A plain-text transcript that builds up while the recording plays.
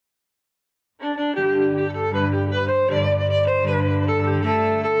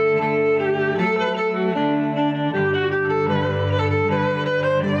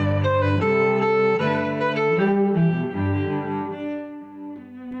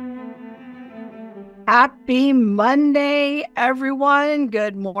Happy Monday, everyone.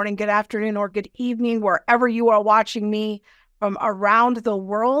 Good morning, good afternoon, or good evening, wherever you are watching me from around the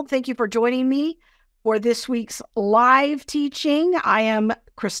world. Thank you for joining me for this week's live teaching. I am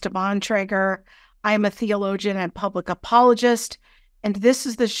Krista Bontrager. I am a theologian and public apologist, and this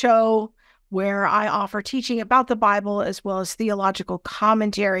is the show where I offer teaching about the Bible as well as theological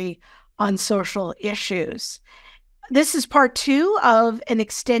commentary on social issues. This is part 2 of an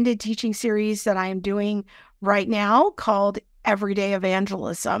extended teaching series that I am doing right now called Everyday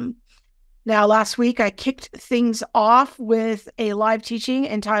Evangelism. Now, last week I kicked things off with a live teaching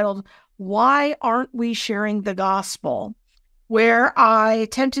entitled, Why Aren't We Sharing the Gospel?, where I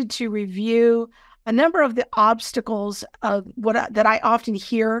attempted to review a number of the obstacles of that I often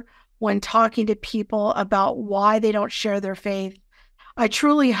hear when talking to people about why they don't share their faith. I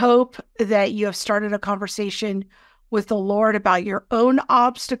truly hope that you have started a conversation with the Lord about your own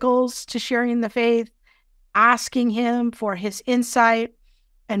obstacles to sharing the faith, asking Him for His insight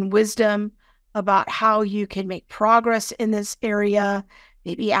and wisdom about how you can make progress in this area,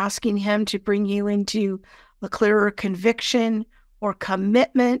 maybe asking Him to bring you into a clearer conviction or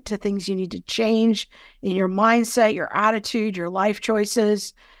commitment to things you need to change in your mindset, your attitude, your life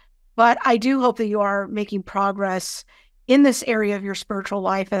choices. But I do hope that you are making progress in this area of your spiritual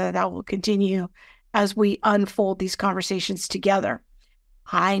life, and that will continue as we unfold these conversations together.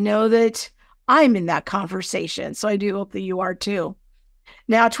 I know that I'm in that conversation, so I do hope that you are too.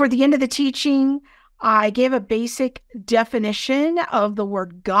 Now, toward the end of the teaching, I gave a basic definition of the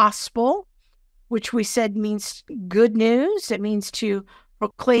word gospel, which we said means good news. It means to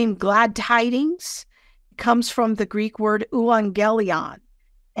proclaim glad tidings. It comes from the Greek word evangelion.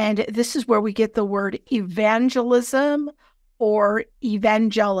 And this is where we get the word evangelism or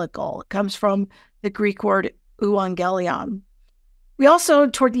evangelical. It comes from the Greek word evangelion. We also,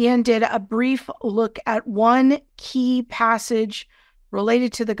 toward the end, did a brief look at one key passage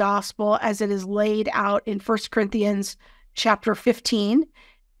related to the gospel as it is laid out in 1 Corinthians chapter 15,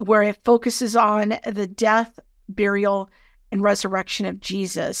 where it focuses on the death, burial, and resurrection of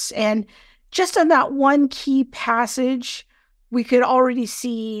Jesus. And just on that one key passage, we could already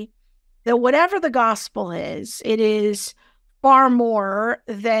see that whatever the gospel is, it is far more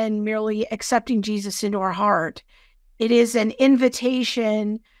than merely accepting Jesus into our heart. It is an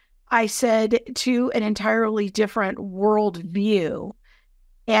invitation, I said, to an entirely different worldview.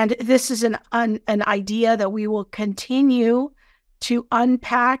 And this is an idea that we will continue to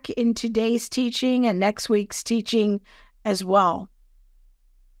unpack in today's teaching and next week's teaching as well.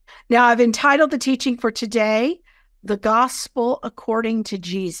 Now, I've entitled the teaching for today, The Gospel According to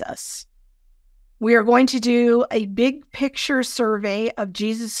Jesus. We are going to do a big picture survey of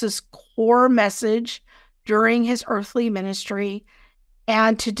Jesus's core message during his earthly ministry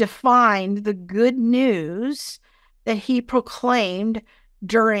and to define the good news that he proclaimed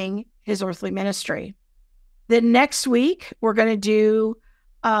during his earthly ministry. Then next week, we're going to do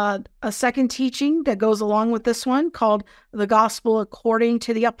a second teaching that goes along with this one called The Gospel According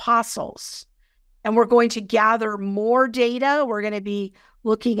to the Apostles. And we're going to gather more data. We're going to be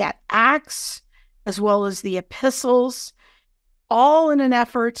looking at Acts as well as the epistles, all in an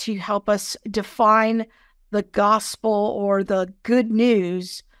effort to help us define the gospel or the good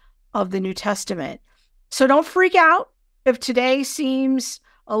news of the New Testament. So don't freak out if today seems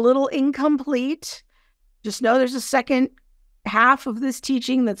a little incomplete. Just know there's a second half of this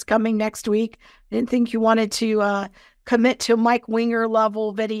teaching that's coming next week. I didn't think you wanted to commit to Mike Winger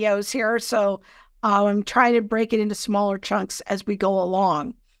level videos here, so I'm trying to break it into smaller chunks as we go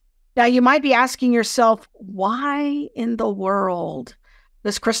along. Now, you might be asking yourself, why in the world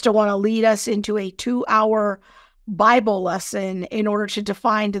does Krista want to lead us into a 2-hour Bible lesson in order to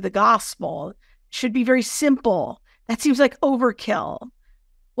define the gospel? It should be very simple. That seems like overkill.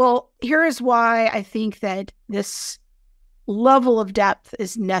 Well, here is why I think that this level of depth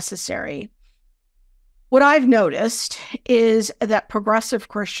is necessary. What I've noticed is that progressive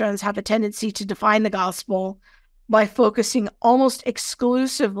Christians have a tendency to define the gospel by focusing almost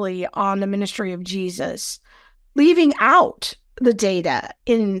exclusively on the ministry of Jesus, leaving out the data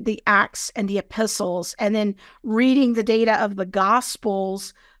in the Acts and the epistles, and then reading the data of the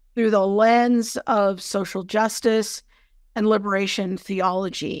Gospels through the lens of social justice and liberation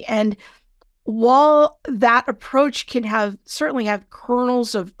theology. And while that approach can certainly have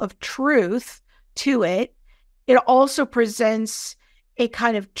kernels of truth to it, it also presents a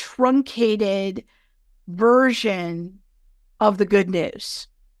kind of truncated version of the good news.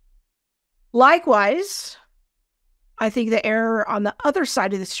 Likewise, I think the error on the other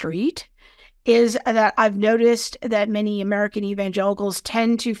side of the street is that I've noticed that many American evangelicals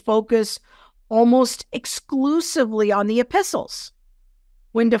tend to focus almost exclusively on the epistles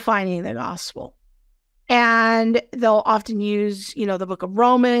when defining the gospel. And they'll often use, the book of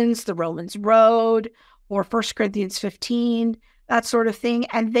Romans, the Romans Road, or 1 Corinthians 15, that sort of thing.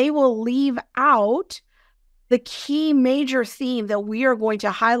 And they will leave out the key major theme that we are going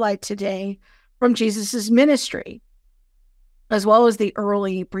to highlight today from Jesus's ministry, as well as the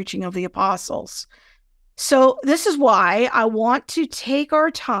early preaching of the apostles. So this is why I want to take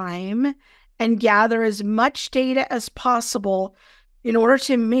our time and gather as much data as possible in order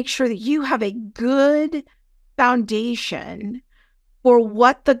to make sure that you have a good foundation for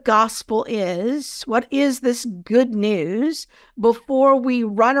what the gospel is, what is this good news, before we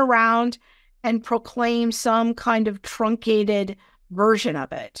run around and proclaim some kind of truncated version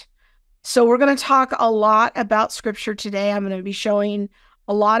of it. So we're going to talk a lot about scripture today. I'm going to be showing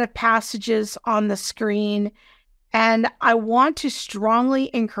a lot of passages on the screen, and I want to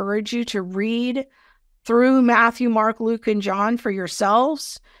strongly encourage you to read through Matthew, Mark, Luke, and John for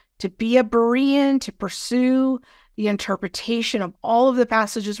yourselves, to be a Berean, to pursue the interpretation of all of the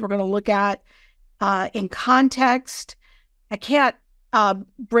passages we're going to look at in context. I can't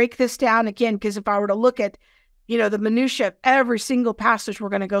break this down again, because if I were to look at, the minutia of every single passage we're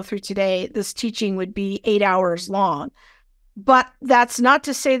going to go through today, this teaching would be 8 hours long. But that's not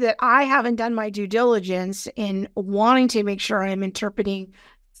to say that I haven't done my due diligence in wanting to make sure I'm interpreting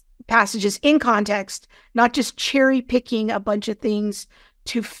passages in context, not just cherry picking a bunch of things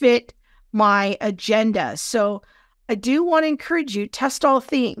to fit my agenda. So I do want to encourage you, test all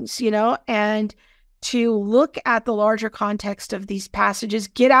things, and to look at the larger context of these passages.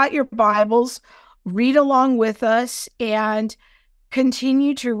 Get out your Bibles, read along with us, and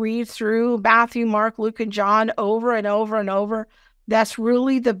continue to read through Matthew, Mark, Luke, and John over and over and over. That's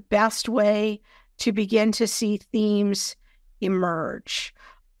really the best way to begin to see themes emerge.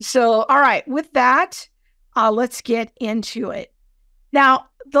 So, all right, with that, let's get into it. Now,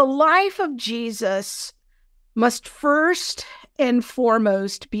 the life of Jesus must first and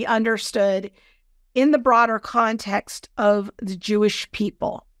foremost be understood in the broader context of the Jewish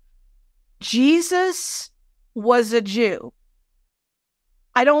people. Jesus was a Jew.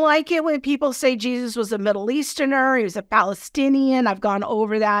 I don't like it when people say Jesus was a Middle Easterner, he was a Palestinian. I've gone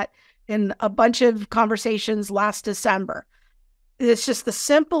over that in a bunch of conversations last December. It's just the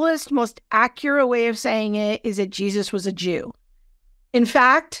simplest, most accurate way of saying it is that Jesus was a Jew. In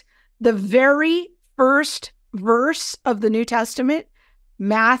fact, the very first verse of the New Testament,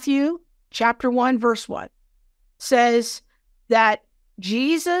 Matthew chapter 1, verse 1, says that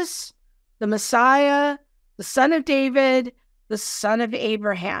Jesus, the Messiah, the son of David, the son of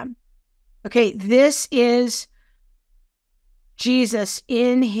Abraham. Okay, this is Jesus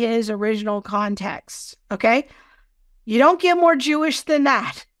in his original context. Okay, you don't get more Jewish than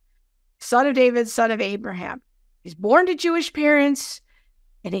that. Son of David, son of Abraham. He's born to Jewish parents,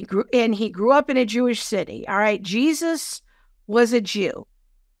 and he grew up in a Jewish city. All right, Jesus was a Jew.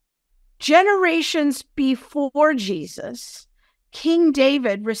 Generations before Jesus, King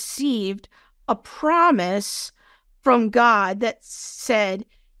David received a promise from God that said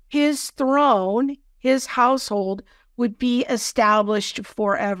his throne, his household, would be established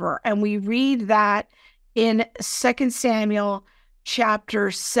forever. And we read that in 2 Samuel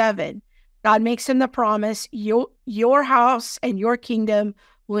chapter 7. God makes him the promise, your house and your kingdom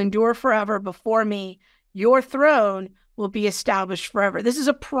will endure forever before me. Your throne will be established forever. This is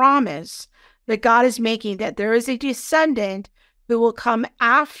a promise that God is making, that there is a descendant who will come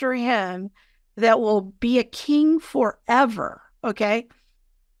after him that will be a king forever, okay?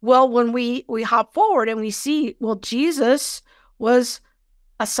 Well, when we hop forward and we see, well, Jesus was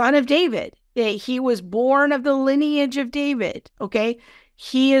a son of David. He was born of the lineage of David, okay?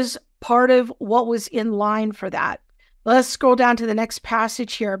 He is part of what was in line for that. Let's scroll down to the next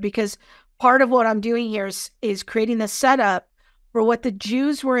passage here, because part of what I'm doing here is creating the setup for what the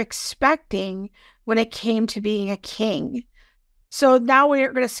Jews were expecting when it came to being a king. So now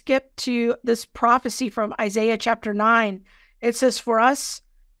we're going to skip to this prophecy from Isaiah chapter 9. It says,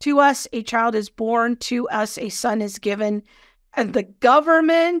 to us a child is born, to us a son is given, and the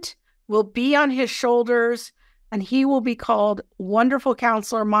government will be on his shoulders, and he will be called Wonderful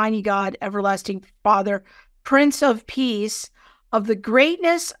Counselor, Mighty God, Everlasting Father, Prince of Peace. Of the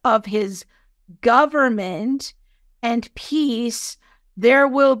greatness of his government and peace, there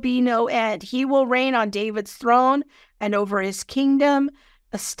will be no end. He will reign on David's throne and over his kingdom,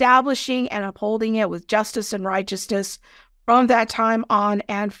 establishing and upholding it with justice and righteousness from that time on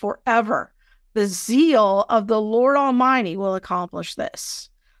and forever. The zeal of the Lord Almighty will accomplish this.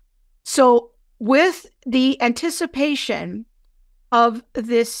 So with the anticipation of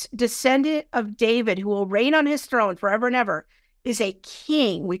this descendant of David who will reign on his throne forever and ever is a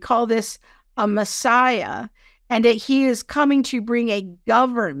king. We call this a Messiah, and that he is coming to bring a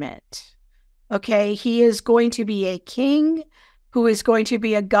government. Okay, he is going to be a king who is going to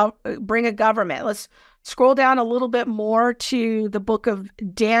be bring a government. Let's scroll down a little bit more to the book of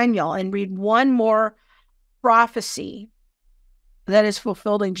Daniel and read one more prophecy that is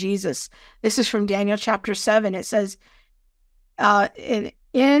fulfilled in Jesus. This is from Daniel chapter 7. It says,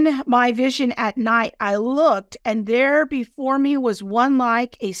 in my vision at night, I looked, and there before me was one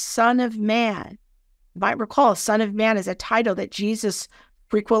like a son of man. You might recall, son of man is a title that Jesus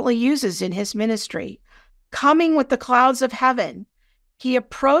frequently uses in his ministry. Coming with the clouds of heaven, he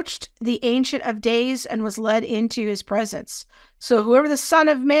approached the Ancient of Days and was led into his presence. So whoever the Son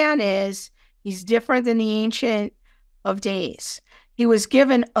of Man is, he's different than the Ancient of Days. He was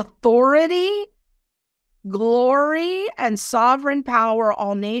given authority, glory, and sovereign power.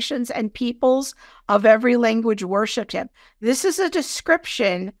 All nations and peoples of every language worshiped him. This is a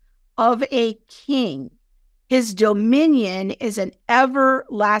description of a king. His dominion is an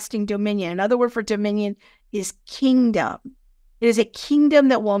everlasting dominion. Another word for dominion is kingdom. It is a kingdom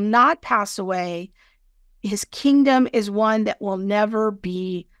that will not pass away. His kingdom is one that will never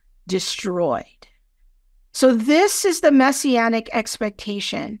be destroyed. So this is the messianic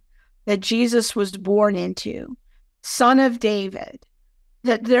expectation that Jesus was born into, son of David,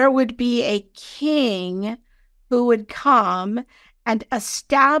 that there would be a king who would come and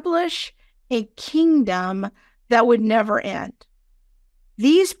establish a kingdom that would never end.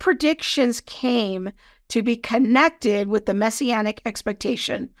 These predictions came to be connected with the messianic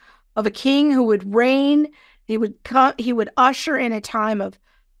expectation of a king who would reign. He would usher in a time of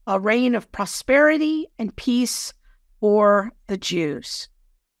a reign of prosperity and peace for the Jews.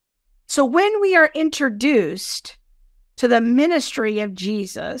 So when we are introduced to the ministry of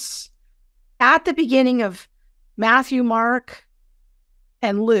Jesus at the beginning of Matthew, Mark,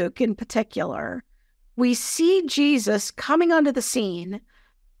 and Luke in particular, we see Jesus coming onto the scene,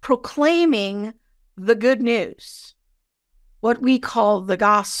 proclaiming the good news, what we call the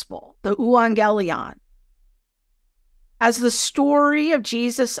gospel, the evangelion. As the story of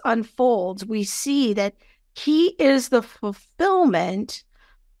Jesus unfolds, we see that he is the fulfillment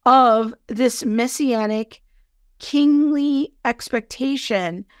of this messianic kingly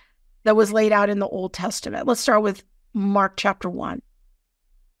expectation that was laid out in the Old Testament. Let's start with Mark chapter 1.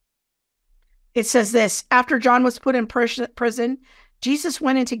 It says this: after John was put in prison, Jesus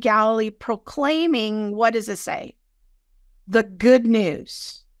went into Galilee proclaiming, what does it say? The good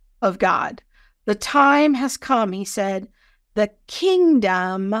news of God. The time has come, he said, the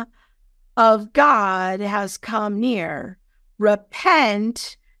kingdom of God has come near.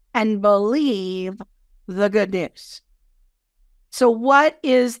 Repent and believe the good news. So what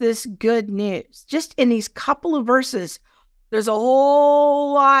is this good news? Just in these couple of verses, there's a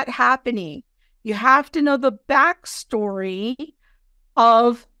whole lot happening. You have to know the backstory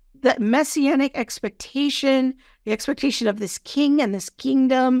of the messianic expectation, the expectation of this king and this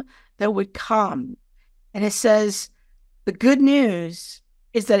kingdom that would come. And it says, the good news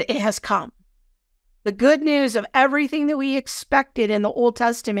is that it has come. The good news of everything that we expected in the Old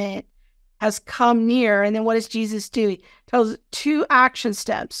Testament has come near. And then what does Jesus do? He tells 2 action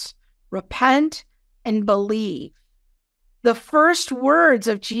steps: repent and believe. The first words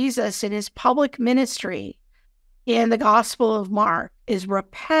of Jesus in his public ministry in the Gospel of Mark is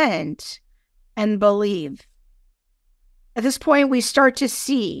repent and believe. At this point, we start to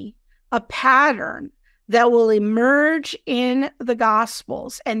see a pattern that will emerge in the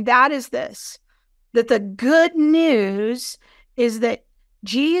Gospels, and that is this: that the good news is that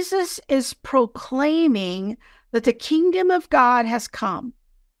Jesus is proclaiming that the kingdom of God has come.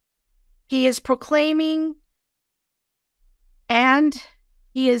 He is proclaiming and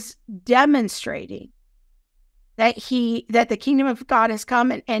he is demonstrating that the kingdom of God has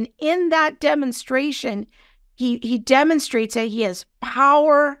come. And in that demonstration, he demonstrates that he has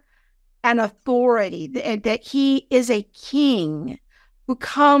power and authority, that he is a king who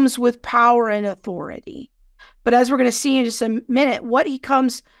comes with power and authority. But as we're going to see in just a minute, what he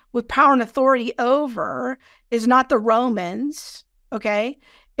comes with power and authority over is not the Romans, okay?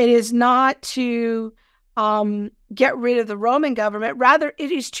 It is not to get rid of the Roman government. Rather,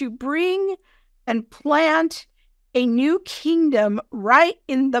 it is to bring and plant a new kingdom right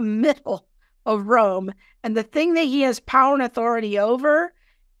in the middle of Rome. And the thing that he has power and authority over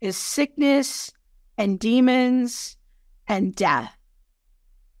is sickness and demons and death.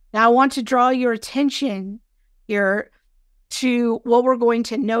 Now, I want to draw your attention here to what we're going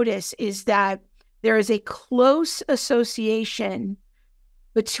to notice is that there is a close association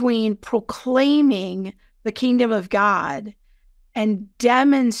between proclaiming the kingdom of God and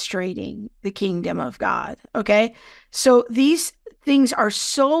demonstrating the kingdom of God. Okay. So these things are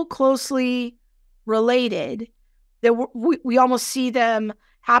so closely related that we almost see them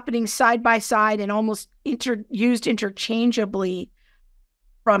happening side by side and almost used interchangeably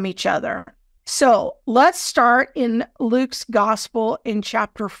from each other. So let's start in Luke's gospel in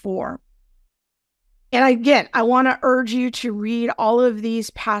chapter 4. And again, I want to urge you to read all of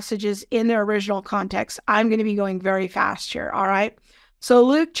these passages in their original context. I'm going to be going very fast here. All right. So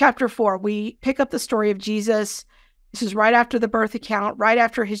Luke chapter 4, we pick up the story of Jesus. This is right after the birth account, right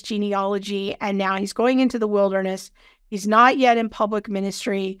after his genealogy. And now he's going into the wilderness. He's not yet in public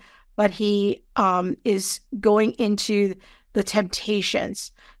ministry, but he is going into the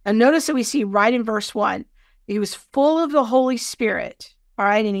temptations. And notice that we see right in verse 1, he was full of the Holy Spirit. All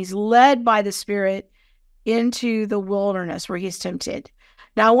right. And he's led by the Spirit into the wilderness where he's tempted.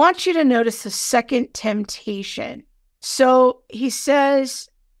 Now, I want you to notice the second temptation. So he says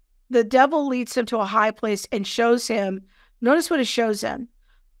the devil leads him to a high place and shows him, notice what it shows him,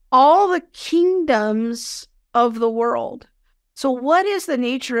 all the kingdoms of the world. So what is the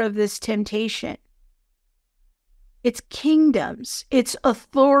nature of this temptation? It's kingdoms, it's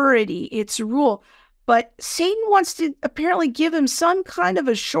authority, it's rule. But Satan wants to apparently give him some kind of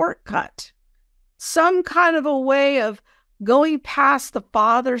a shortcut, some kind of a way of going past the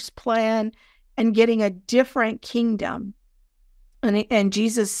Father's plan and getting a different kingdom. And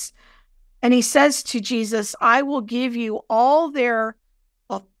Jesus, and he says to Jesus, I will give you all their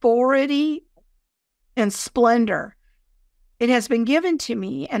authority and splendor. It has been given to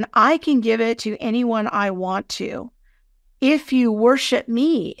me, and I can give it to anyone I want to. If you worship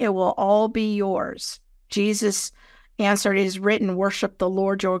me, it will all be yours. Jesus answered, it is written, worship the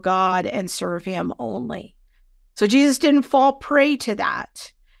Lord your God and serve him only. So Jesus didn't fall prey to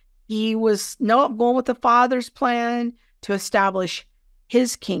that. He was going with the Father's plan to establish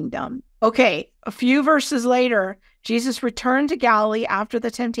his kingdom. Okay, a few verses later, Jesus returned to Galilee after the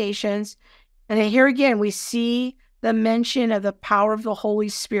temptations. And here again, we see the mention of the power of the Holy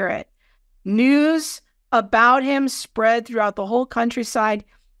Spirit. News about him spread throughout the whole countryside.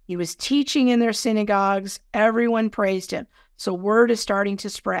 He was teaching in their synagogues. Everyone praised him. So word is starting to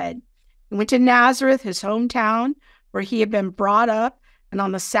spread. He went to Nazareth, his hometown, where he had been brought up. And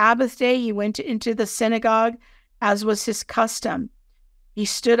on the Sabbath day, he went into the synagogue, as was his custom. He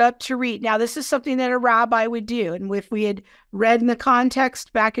stood up to read. Now, this is something that a rabbi would do. And if we had read in the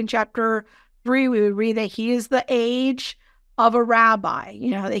context back in chapter 3, we would read that he is the age of a rabbi,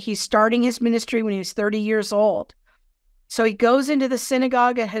 that he's starting his ministry when he was 30 years old. So he goes into the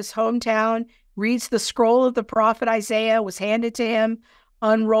synagogue at his hometown, reads the scroll of the prophet Isaiah, was handed to him.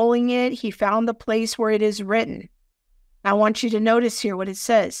 Unrolling it, he found the place where it is written. I want you to notice here what it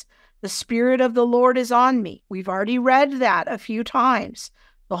says. The Spirit of the Lord is on me. We've already read that a few times.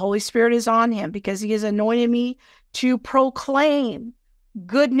 The Holy Spirit is on him because he has anointed me to proclaim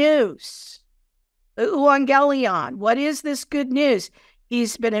good news. Evangelion. What is this good news?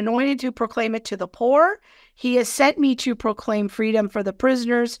 He's been anointed to proclaim it to the poor. He has sent me to proclaim freedom for the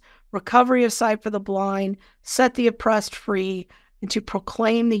prisoners, recovery of sight for the blind, set the oppressed free, and to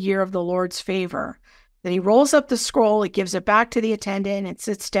proclaim the year of the Lord's favor. Then he rolls up the scroll, he gives it back to the attendant and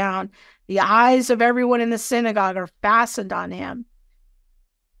sits down. The eyes of everyone in the synagogue are fastened on him.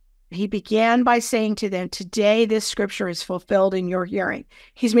 He began by saying to them, today this scripture is fulfilled in your hearing.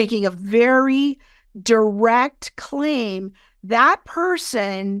 He's making a very direct claim. That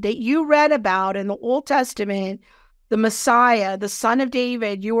person that you read about in the Old Testament, the Messiah, the Son of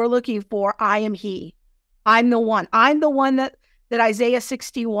David you were looking for, I am he. I'm the one. I'm the one that Isaiah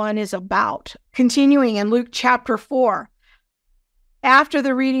 61 is about. Continuing in Luke chapter 4. After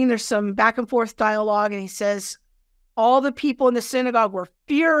the reading, there's some back and forth dialogue, and he says, all the people in the synagogue were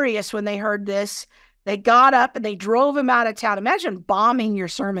furious when they heard this. They got up and they drove him out of town. Imagine bombing your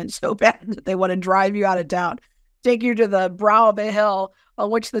sermon so bad that they want to drive you out of town, take you to the brow of a hill on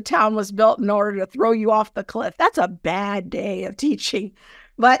which the town was built in order to throw you off the cliff. That's a bad day of teaching.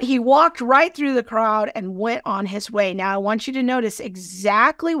 But he walked right through the crowd and went on his way. Now, I want you to notice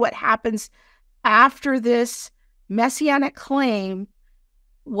exactly what happens after this messianic claim,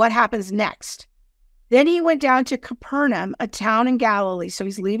 what happens next. Then he went down to Capernaum, a town in Galilee. So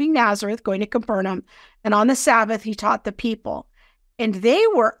he's leaving Nazareth, going to Capernaum. And on the Sabbath, he taught the people. And they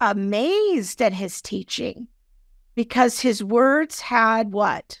were amazed at his teaching because his words had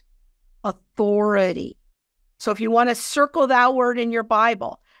what? Authority. So if you want to circle that word in your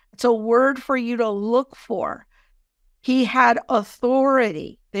Bible, it's a word for you to look for. He had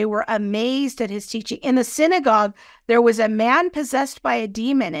authority. They were amazed at his teaching. In the synagogue, there was a man possessed by a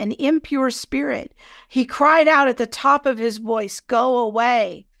demon, an impure spirit. He cried out at the top of his voice, "Go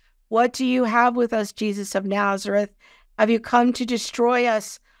away. What do you have with us, Jesus of Nazareth? Have you come to destroy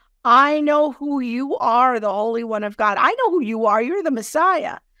us? I know who you are, the Holy One of God. I know who you are. You're the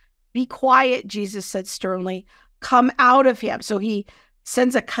Messiah." "Be quiet," Jesus said sternly. "Come out of him." So he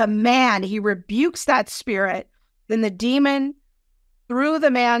sends a command. He rebukes that spirit. Then the demon threw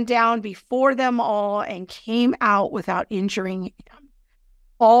the man down before them all and came out without injuring him.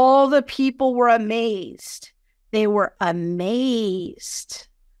 All the people were amazed. They were amazed.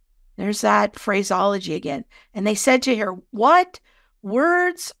 There's that phraseology again. And they said to her, "What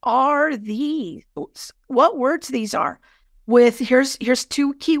words are these? What words these are?" With here's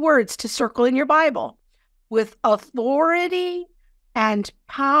two key words to circle in your Bible. With authority and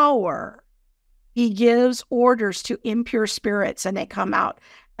power, he gives orders to impure spirits and they come out.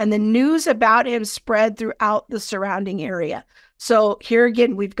 And the news about him spread throughout the surrounding area. So here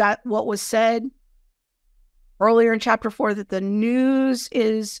again, we've got what was said earlier in chapter 4, that the news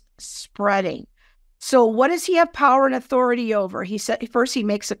is spreading. So what does he have power and authority over? He said, first he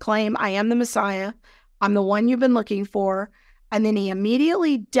makes a claim, "I am the Messiah. I'm the one you've been looking for." And then he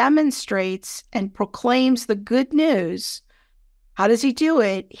immediately demonstrates and proclaims the good news. How does he do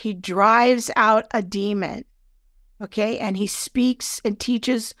it? He drives out a demon, okay? And he speaks and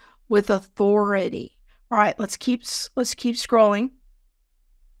teaches with authority. All right, let's keep scrolling.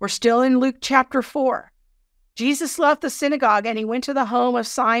 We're still in Luke chapter 4. Jesus left the synagogue and he went to the home of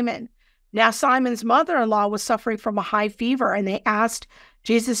Simon. Now Simon's mother-in-law was suffering from a high fever, and they asked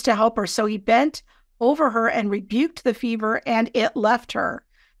Jesus to help her. So he bent over her and rebuked the fever, and it left her.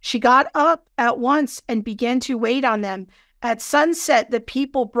 She got up at once and began to wait on them. At sunset, the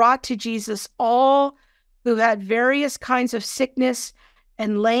people brought to Jesus all who had various kinds of sickness,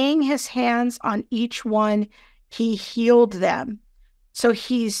 and laying his hands on each one, he healed them. So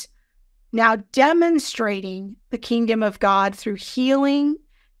he's now demonstrating the kingdom of God through healing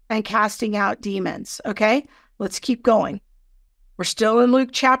and casting out demons. Okay, let's keep going. We're still in Luke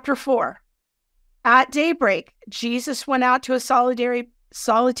chapter 4. At daybreak, Jesus went out to a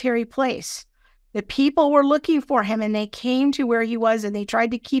solitary place. The people were looking for him, and they came to where he was, and they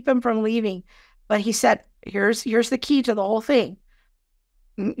tried to keep him from leaving. But he said, here's the key to the whole thing.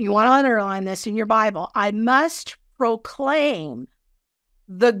 You want to underline this in your Bible. "I must proclaim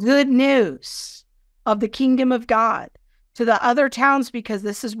the good news of the kingdom of God to the other towns, because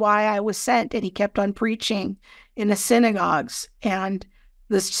this is why I was sent." And he kept on preaching in the synagogues and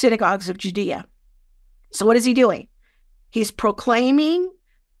the synagogues of Judea. So what is he doing? He's proclaiming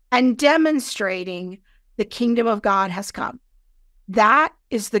and demonstrating the kingdom of God has come. That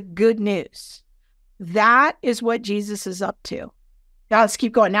is the good news. That is what Jesus is up to. Now let's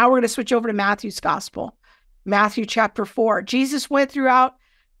keep going. Now we're going to switch over to Matthew's gospel. Matthew chapter 4. Jesus went throughout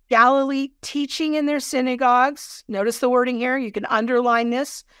Galilee, teaching in their synagogues. Notice the wording here. You can underline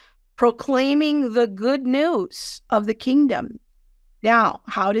this. Proclaiming the good news of the kingdom. Now,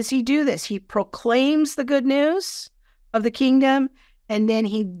 how does he do this? He proclaims the good news of the kingdom, and then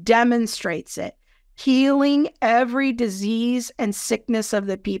he demonstrates it, healing every disease and sickness of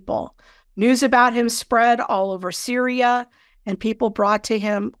the people. News about him spread all over Syria, and people brought to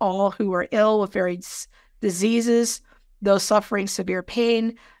him all who were ill with various diseases, those suffering severe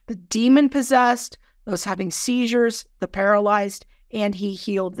pain, the demon-possessed, those having seizures, the paralyzed, and he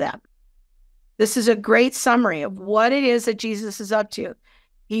healed them. This is a great summary of what it is that Jesus is up to.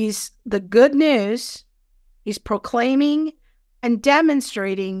 He's the good news. He's proclaiming and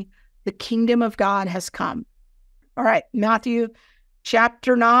demonstrating the kingdom of God has come. All right, Matthew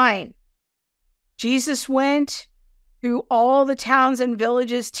chapter 9. Jesus went through all the towns and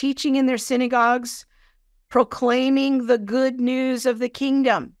villages, teaching in their synagogues, proclaiming the good news of the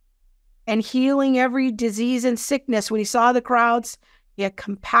kingdom, and healing every disease and sickness. When he saw the crowds, he had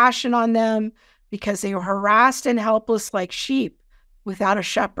compassion on them because they were harassed and helpless like sheep without a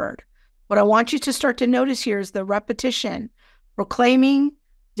shepherd. What I want you to start to notice here is the repetition. Proclaiming,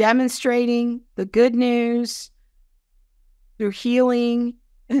 demonstrating the good news through healing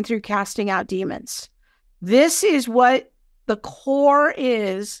and through casting out demons. This is what the core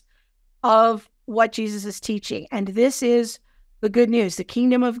is of what Jesus is teaching. And this is the good news. The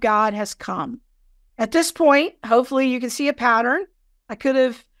kingdom of God has come. At this point, hopefully you can see a pattern. I could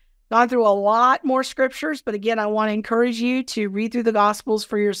have gone through a lot more scriptures, but again, I want to encourage you to read through the Gospels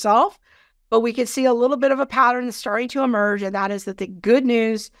for yourself. But we can see a little bit of a pattern that's starting to emerge, and that is that the good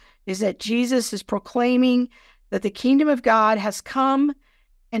news is that Jesus is proclaiming that the kingdom of God has come.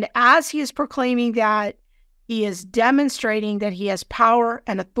 And as he is proclaiming that, He is demonstrating that he has power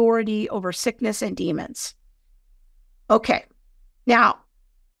and authority over sickness and demons. Okay, now,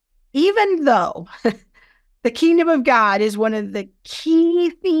 even though the kingdom of God is one of the key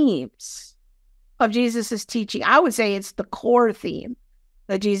themes of Jesus's teaching, I would say it's the core theme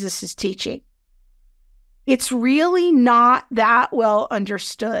that Jesus is teaching. It's really not that well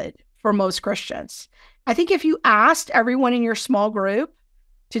understood for most Christians. I think if you asked everyone in your small group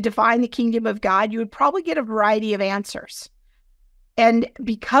to define the kingdom of God, you would probably get a variety of answers. And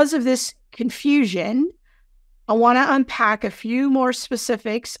because of this confusion, I want to unpack a few more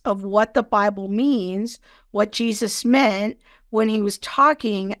specifics of what the Bible means, what Jesus meant when he was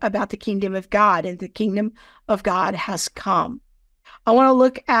talking about the kingdom of God, and the kingdom of God has come. I want to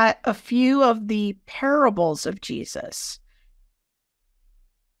look at a few of the parables of Jesus,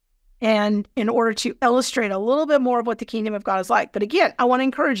 and in order to illustrate a little bit more of what the kingdom of God is like. But again, I want to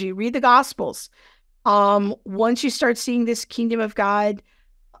encourage you, read the Gospels. Once you start seeing this kingdom of God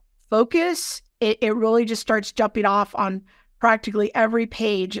focus, it really just starts jumping off on practically every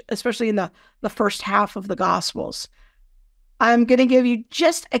page, especially in the first half of the Gospels. I'm going to give you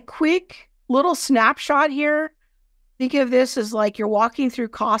just a quick little snapshot here. Think of this as like you're walking through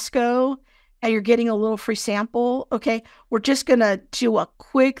Costco and you're getting a little free sample. Okay, we're just going to do a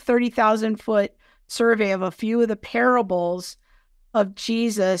quick 30,000-foot survey of a few of the parables of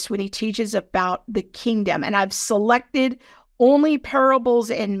Jesus when he teaches about the kingdom. And I've selected only parables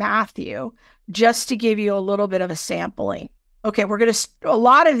in Matthew just to give you a little bit of a sampling. Okay, a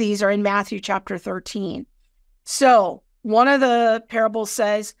lot of these are in Matthew chapter 13. So one of the parables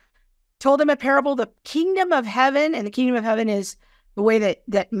says, told him a parable, the kingdom of heaven, and the kingdom of heaven is the way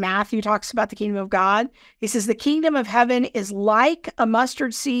that Matthew talks about the kingdom of God. He says, the kingdom of heaven is like a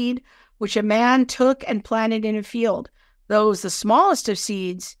mustard seed, which a man took and planted in a field. Though it was the smallest of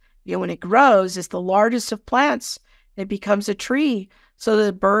seeds, when it grows, it's the largest of plants. It becomes a tree, so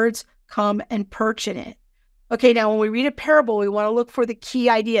the birds come and perch in it. Okay, now when we read a parable, we want to look for the key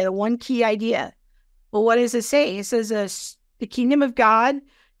idea, the one key idea. Well, what does it say? It says the kingdom of God.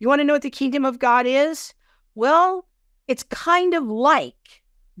 You want to know what the kingdom of God is? Well, it's kind of like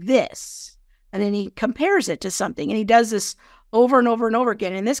this. And then he compares it to something. And he does this over and over and over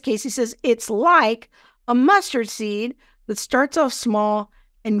again. In this case, he says it's like a mustard seed that starts off small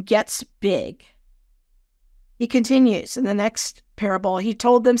and gets big. He continues in the next parable. He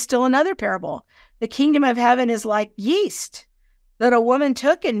told them still another parable. The kingdom of heaven is like yeast that a woman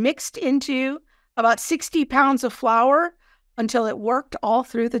took and mixed into about 60 pounds of flour until it worked all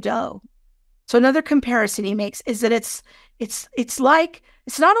through the dough. So another comparison he makes is that it's like,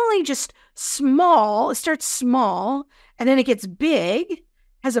 it's not only just small, it starts small and then it gets big,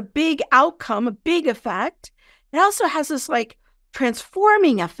 has a big outcome, a big effect. It also has this like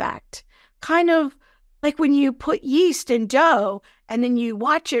transforming effect, kind of like when you put yeast in dough and then you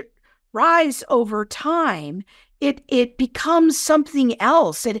watch it rise over time, it becomes something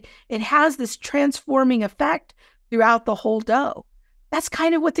else. It has this transforming effect throughout the whole dough. That's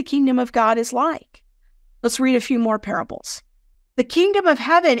kind of what the kingdom of God is like. Let's read a few more parables. The kingdom of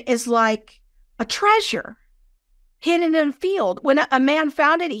heaven is like a treasure hidden in a field. When a man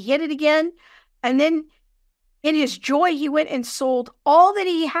found it, he hid it again. And then in his joy, he went and sold all that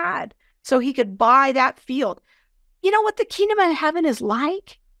he had so he could buy that field. You know what the kingdom of heaven is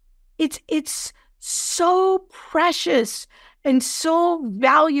like? It's so precious and so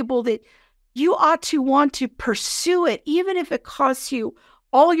valuable that you ought to want to pursue it, even if it costs you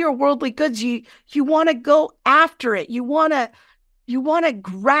all your worldly goods. You want to go after it. You want to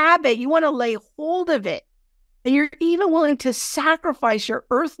grab it. You want to lay hold of it. And you're even willing to sacrifice your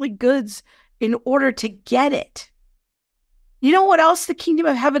earthly goods in order to get it. You know what else the kingdom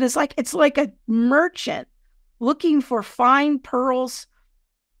of heaven is like? It's like a merchant looking for fine pearls.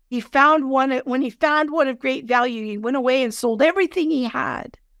 He found one. When he found one of great value, he went away and sold everything he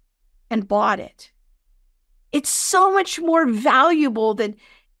had and bought it. It's so much more valuable than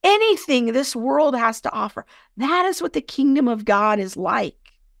anything this world has to offer. That is what the kingdom of God is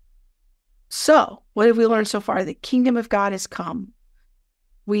like. So, what have we learned so far? The kingdom of God has come.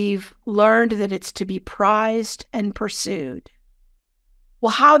 We've learned that it's to be prized and pursued.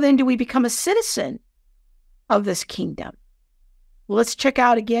 Well, how then do we become a citizen of this kingdom? Well, let's check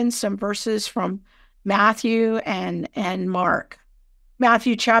out again some verses from Matthew and Mark.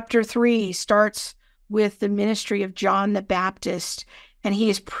 Matthew chapter 3 starts with the ministry of John the Baptist, and he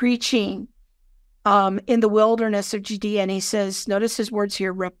is preaching in the wilderness of Judea, and he says, notice his words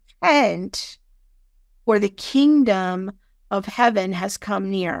here, repent, for the kingdom of heaven has come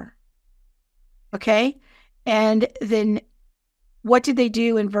near. Okay? And then what did they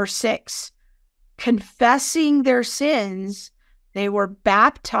do in verse 6? confessing their sins, they were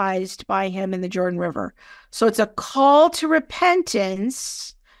baptized by him in the Jordan River. So it's a call to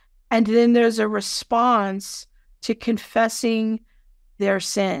repentance, and then there's a response to confessing their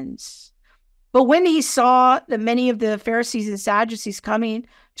sins. But when he saw that many of the Pharisees and Sadducees coming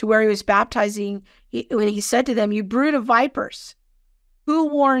to where he was baptizing, when he said to them, "You brood of vipers, who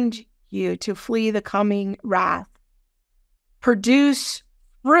warned you to flee the coming wrath? Produce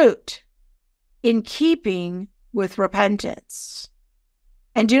fruit in keeping with repentance.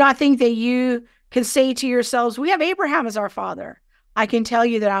 And do not think that you can say to yourselves, we have Abraham as our father. I can tell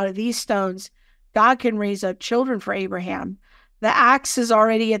you that out of these stones, God can raise up children for Abraham. The axe is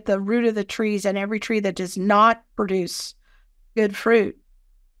already at the root of the trees, and every tree that does not produce good fruit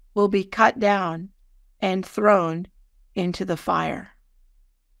will be cut down and thrown into the fire."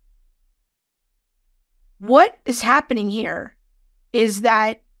 What is happening here is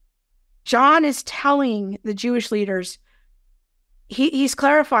that John is telling the Jewish leaders, he's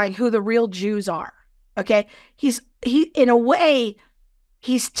clarifying who the real Jews are. Okay. In a way,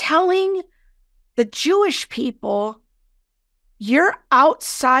 he's telling the Jewish people, you're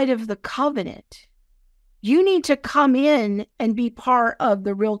outside of the covenant. You need to come in and be part of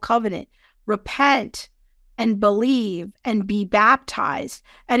the real covenant. Repent and believe and be baptized.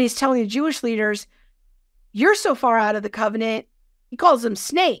 And he's telling the Jewish leaders, you're so far out of the covenant. He calls them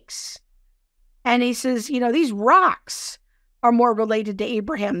snakes. And he says, these rocks are more related to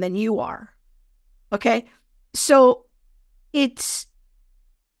Abraham than you are. Okay. So it's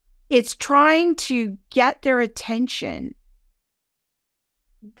trying to get their attention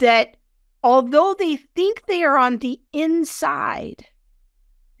that although they think they are on the inside,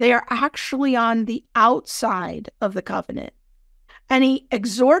 they are actually on the outside of the covenant. And he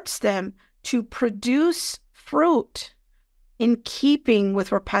exhorts them to produce fruit in keeping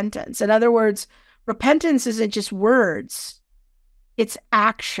with repentance. In other words, repentance isn't just words, it's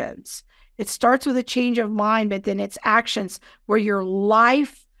actions. It starts with a change of mind, but then it's actions where your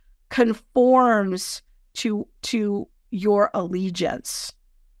life conforms to your allegiance.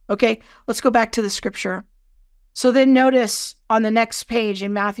 Okay, let's go back to the scripture. So then notice on the next page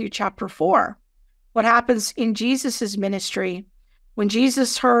in Matthew chapter 4, what happens in Jesus's ministry. When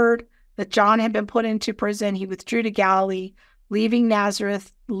Jesus heard that John had been put into prison, he withdrew to Galilee, leaving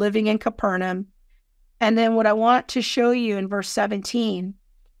Nazareth, living in Capernaum. And then what I want to show you in verse 17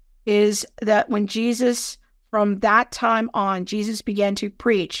 is that when Jesus, from that time on, Jesus began to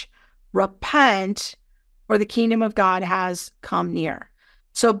preach, repent, for the kingdom of God has come near.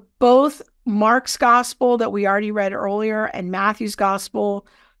 So both Mark's gospel that we already read earlier and Matthew's gospel,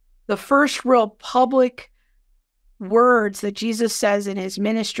 the first real public words that Jesus says in his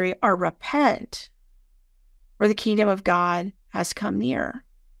ministry are repent, for the kingdom of God has come near.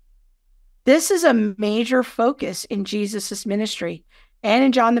 This is a major focus in Jesus's ministry and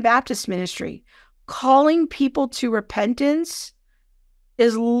in John the Baptist's ministry. Calling people to repentance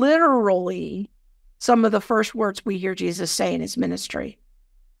is literally some of the first words we hear Jesus say in his ministry.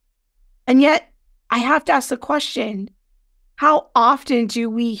 And yet, I have to ask the question, how often do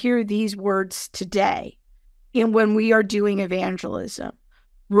we hear these words today when we are doing evangelism?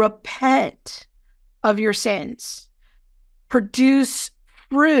 Repent of your sins. Produce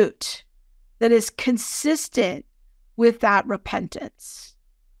fruit that is consistent with that repentance.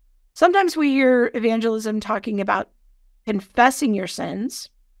 Sometimes we hear evangelism talking about confessing your sins.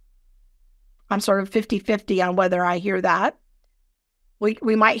 I'm sort of 50-50 on whether I hear that.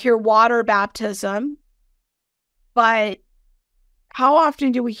 We might hear water baptism, but how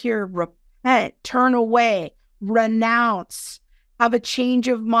often do we hear repent, turn away, renounce, have a change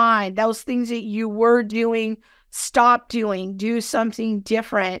of mind, those things that you were doing, stop doing, do something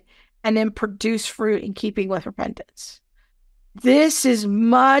different, and then produce fruit in keeping with repentance? This is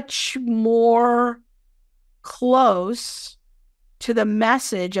much more close to the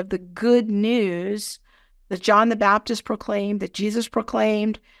message of the good news that John the Baptist proclaimed, that Jesus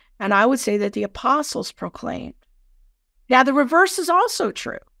proclaimed, and I would say that the apostles proclaimed. Now, the reverse is also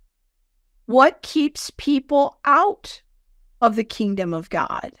true. What keeps people out of the kingdom of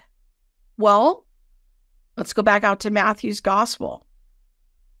God? Well, let's go back out to Matthew's gospel.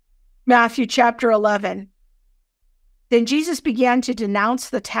 Matthew chapter 11. Then Jesus began to denounce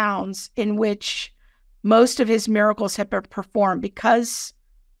the towns in which most of his miracles had been performed because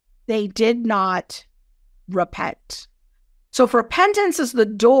they did not repent. So if repentance is the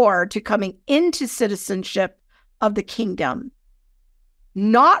door to coming into citizenship of the kingdom,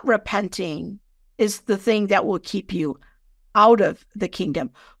 not repenting is the thing that will keep you out of the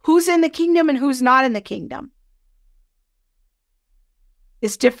kingdom. Who's in the kingdom and who's not in the kingdom?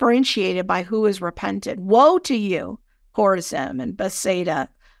 is differentiated by who is repented. Woe to you, Chorazin and Bethsaida,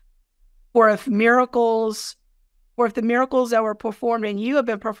 for if the miracles that were performed in you have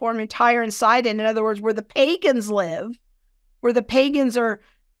been performed in Tyre and Sidon, in other words, where the pagans live, where the pagans are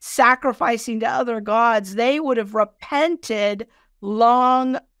sacrificing to other gods, they would have repented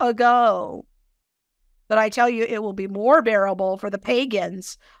long ago. But I tell you, it will be more bearable for the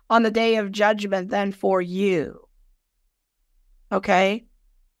pagans on the day of judgment than for you. Okay?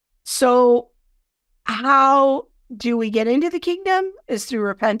 So how do we get into the kingdom? Is through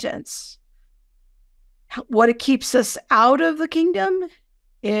repentance. What keeps us out of the kingdom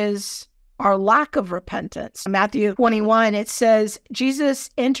is our lack of repentance. In Matthew 21, it says, Jesus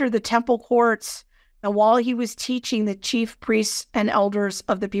entered the temple courts, and while he was teaching, the chief priests and elders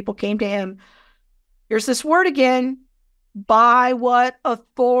of the people came to him. Here's this word again. By what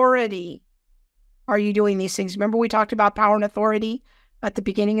authority are you doing these things? Remember we talked about power and authority at the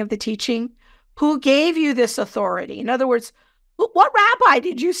beginning of the teaching? Who gave you this authority? In other words, what rabbi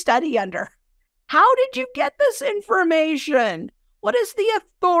did you study under? How did you get this information? What is the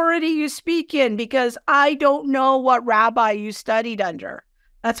authority you speak in? Because I don't know what rabbi you studied under.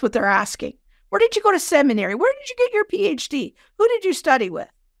 That's what they're asking. Where did you go to seminary? Where did you get your PhD? Who did you study with?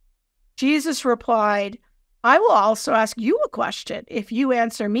 Jesus replied, I will also ask you a question. If you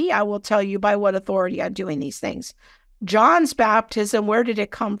answer me, I will tell you by what authority I'm doing these things. John's baptism, where did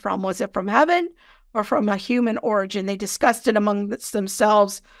it come from? Was it from heaven or from a human origin? They discussed it amongst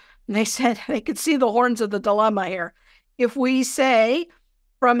themselves. And they said, they could see the horns of the dilemma here. If we say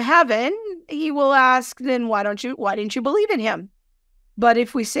from heaven, he will ask, then why didn't you believe in him? But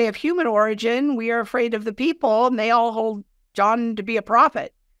if we say of human origin, we are afraid of the people, and they all hold John to be a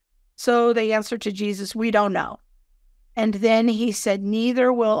prophet. So they answered to Jesus, we don't know. And then he said,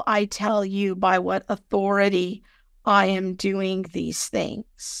 neither will I tell you by what authority I am doing these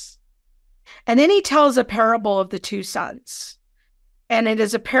things. And then he tells a parable of the two sons. And it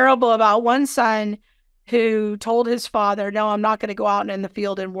is a parable about one son who told his father, no, I'm not going to go out in the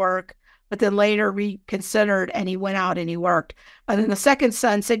field and work, but then later reconsidered and he went out and he worked. And then the second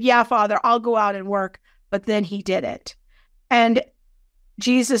son said, yeah, father, I'll go out and work, but then he did it. And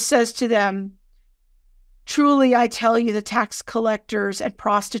Jesus says to them, truly, I tell you, the tax collectors and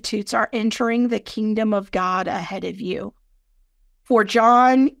prostitutes are entering the kingdom of God ahead of you. For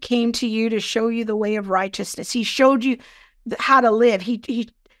John came to you to show you the way of righteousness. He showed you how to live. He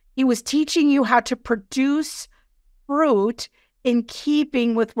was teaching you how to produce fruit in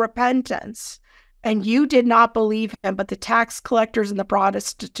keeping with repentance. And you did not believe him, but the tax collectors and the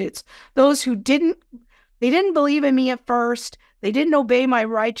prostitutes, those who they didn't believe in me at first. They didn't obey my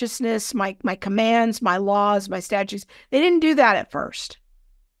righteousness, my commands, my laws, my statutes. They didn't do that at first.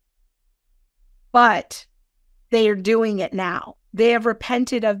 But they are doing it now. They have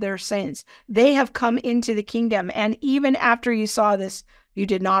repented of their sins. They have come into the kingdom. And even after you saw this, you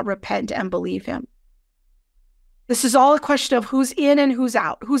did not repent and believe him. This is all a question of who's in and who's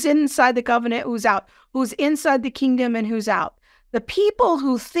out. Who's inside the covenant, who's out. Who's inside the kingdom and who's out. The people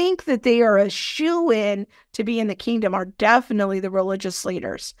who think that they are a shoo-in to be in the kingdom are definitely the religious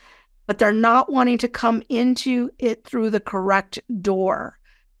leaders. But they're not wanting to come into it through the correct door.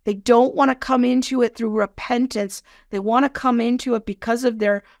 They don't want to come into it through repentance. They want to come into it because of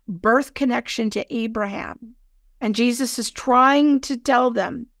their birth connection to Abraham. And Jesus is trying to tell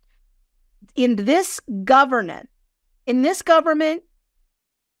them, in this government,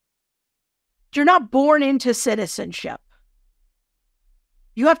 you're not born into citizenship.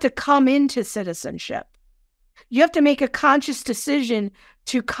 You have to come into citizenship. You have to make a conscious decision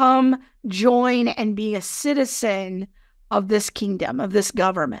to come join and be a citizen of this kingdom, of this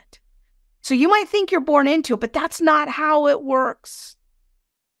government. So you might think you're born into it, but that's not how it works.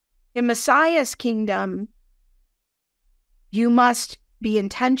 In Messiah's kingdom, you must be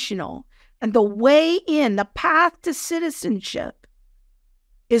intentional. And the way in, the path to citizenship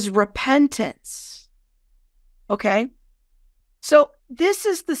is repentance. Okay? So this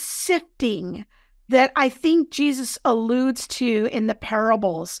is the sifting that I think Jesus alludes to in the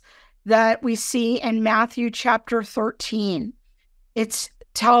parables that we see in Matthew chapter 13. It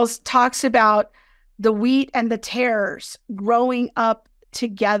talks about the wheat and the tares growing up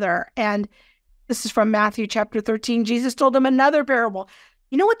together. And this is from Matthew chapter 13. Jesus told them another parable.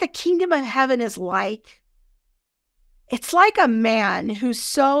 You know what the kingdom of heaven is like? It's like a man who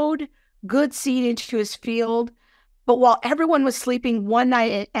sowed good seed into his field, but while everyone was sleeping, one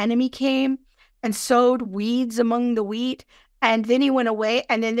night an enemy came and sowed weeds among the wheat. And then he went away,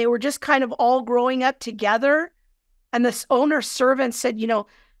 and then they were just kind of all growing up together. And this owner's servant said,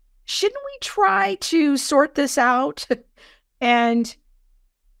 shouldn't we try to sort this out? And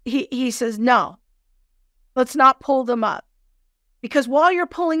he says, no, let's not pull them up. Because while you're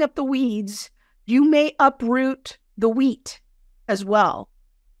pulling up the weeds, you may uproot the wheat as well.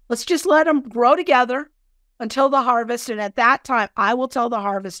 Let's just let them grow together until the harvest. And at that time, I will tell the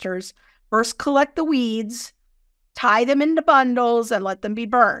harvesters, first collect the weeds, tie them into bundles, and let them be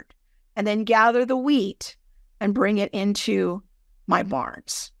burned. And then gather the wheat and bring it into my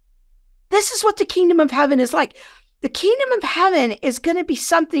barns. This is what the kingdom of heaven is like. The kingdom of heaven is going to be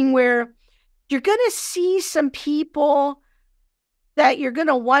something where you're going to see some people that you're going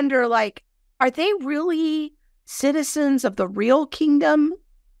to wonder, like, are they really citizens of the real kingdom?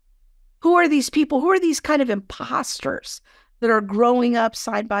 Who are these people? Who are these kind of imposters that are growing up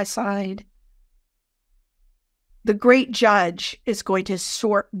side by side? The great judge is going to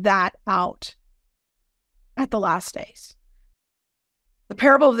sort that out at the last days. The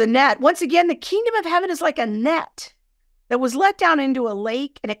parable of the net. Once again, the kingdom of heaven is like a net that was let down into a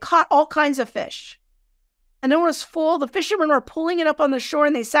lake, and it caught all kinds of fish. And then when it was full, the fishermen were pulling it up on the shore,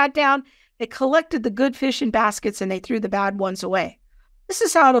 and they sat down, they collected the good fish in baskets, and they threw the bad ones away. This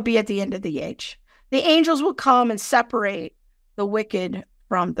is how it'll be at the end of the age. The angels will come and separate the wicked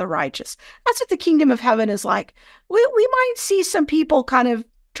from the righteous. That's what the kingdom of heaven is like. We might see some people kind of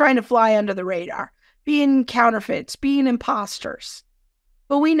trying to fly under the radar, being counterfeits, being imposters.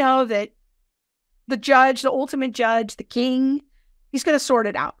 But we know that the judge, the ultimate judge, the king, he's going to sort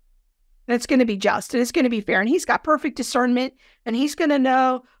it out. And it's going to be just, and it's going to be fair. And he's got perfect discernment, and he's going to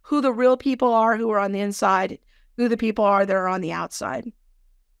know who the real people are who are on the inside, who the people are that are on the outside.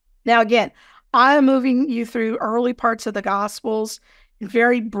 Now, again, I'm moving you through early parts of the Gospels in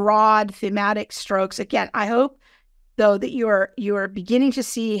very broad thematic strokes. Again, I hope, though, that you are beginning to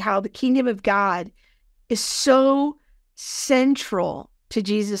see how the kingdom of God is so central to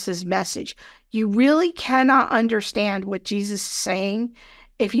Jesus's message. You really cannot understand what Jesus is saying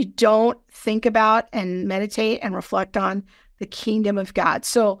if you don't think about and meditate and reflect on the kingdom of God.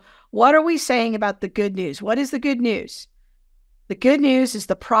 So what are we saying about the good news? What is the good news? The good news is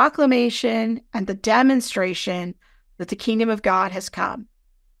the proclamation and the demonstration that the kingdom of God has come.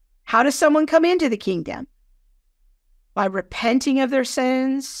 How does someone come into the kingdom? By repenting of their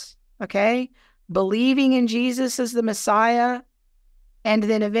sins, okay? Believing in Jesus as the Messiah, and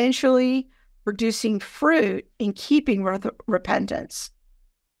then eventually producing fruit in keeping with repentance.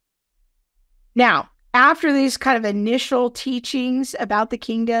 Now, after these kind of initial teachings about the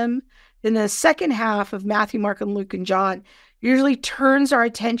kingdom, then the second half of Matthew, Mark, and Luke, and John usually turns our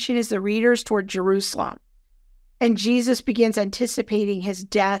attention as the readers toward Jerusalem. And Jesus begins anticipating his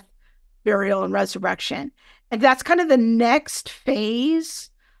death, burial, and resurrection. And that's kind of the next phase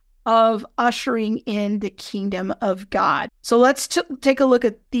of ushering in the kingdom of God. So let's take a look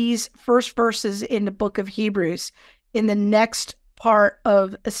at these first verses in the book of Hebrews in the next part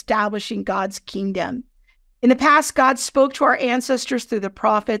of establishing God's kingdom. In the past, God spoke to our ancestors through the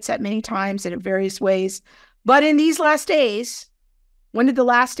prophets at many times and in various ways. But in these last days, when did the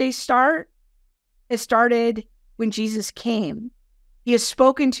last days start? It started when Jesus came. He has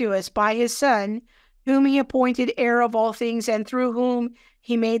spoken to us by his Son, whom he appointed heir of all things, and through whom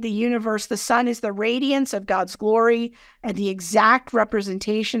he made the universe. The Son is the radiance of God's glory and the exact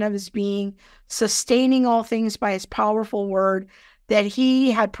representation of his being, sustaining all things by his powerful word, that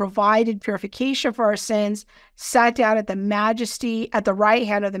he had provided purification for our sins, sat down at the right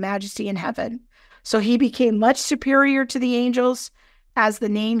hand of the majesty in heaven. So he became much superior to the angels, as the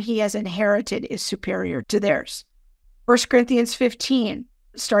name he has inherited is superior to theirs. 1 Corinthians 15,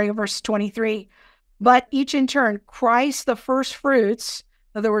 starting at verse 23. But each in turn, Christ the first fruits,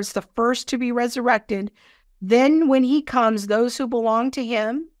 in other words, the first to be resurrected. Then when he comes, those who belong to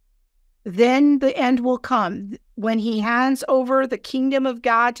him, then the end will come, when he hands over the kingdom of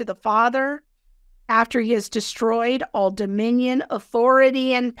God to the Father, after he has destroyed all dominion,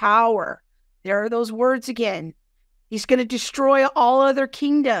 authority, and power. There are those words again. He's going to destroy all other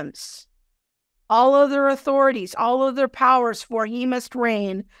kingdoms, all other authorities, all other powers, for he must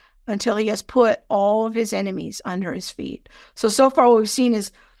reign until he has put all of his enemies under his feet. So far what we've seen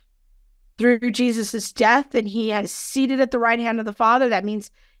is through Jesus' death, and he has seated at the right hand of the Father. That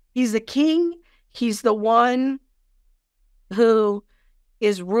means he's the king. He's the one who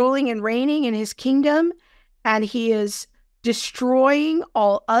is ruling and reigning in his kingdom, and he is destroying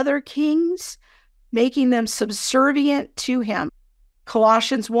all other kings, making them subservient to him.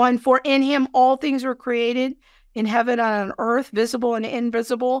 Colossians 1, for in him all things were created, in heaven and on earth, visible and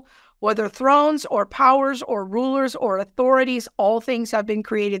invisible, whether thrones or powers or rulers or authorities, all things have been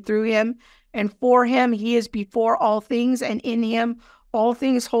created through him and for him. He is before all things, and in him all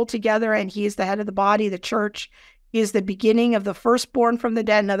things hold together, and he is the head of the body, the church. He is the beginning of the firstborn from the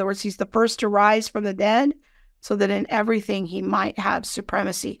dead. In other words, he's the first to rise from the dead, so that in everything he might have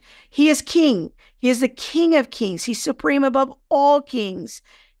supremacy. He is king. He is the King of kings. He's supreme above all kings.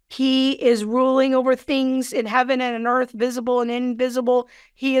 He is ruling over things in heaven and on earth, visible and invisible.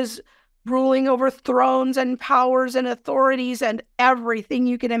 He is ruling over thrones and powers and authorities and everything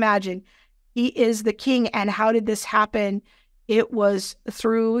you can imagine. He is the king. And how did this happen? It was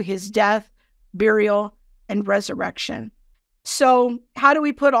through his death, burial, and resurrection. So how do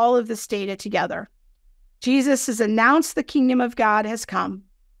we put all of this data together? Jesus has announced the kingdom of God has come.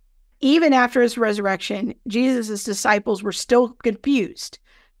 Even after his resurrection, Jesus' disciples were still confused.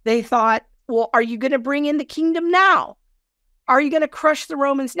 They thought, well, are you going to bring in the kingdom now? Are you going to crush the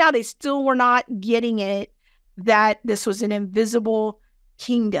Romans now? They still were not getting it, that this was an invisible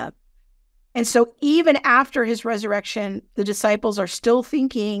kingdom. And so even after his resurrection, the disciples are still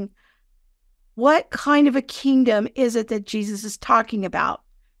thinking, what kind of a kingdom is it that Jesus is talking about?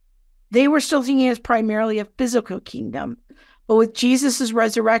 They were still thinking it's primarily a physical kingdom. But with Jesus'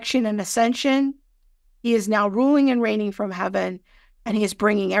 resurrection and ascension, he is now ruling and reigning from heaven, and he is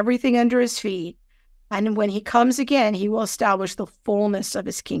bringing everything under his feet. And when he comes again, he will establish the fullness of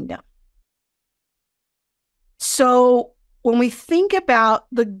his kingdom. So when we think about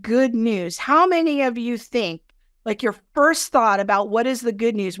the good news, how many of you think, like your first thought about what is the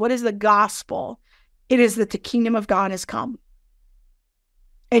good news, what is the gospel? It is that the kingdom of God has come.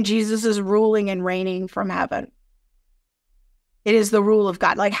 And Jesus is ruling and reigning from heaven. It is the rule of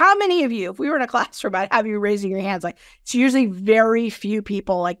God. Like, how many of you, if we were in a classroom, I'd have you raising your hands. Like, it's usually very few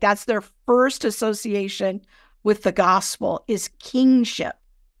people. Like, that's their first association with the gospel is kingship.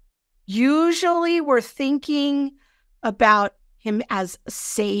 Usually we're thinking about him as a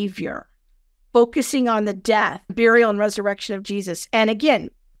savior, focusing on the death, burial, and resurrection of Jesus. And again,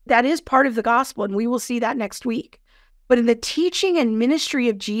 that is part of the gospel, and we will see that next week. But in the teaching and ministry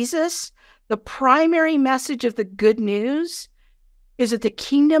of Jesus, the primary message of the good news is that the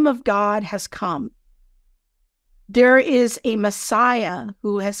kingdom of God has come. There is a Messiah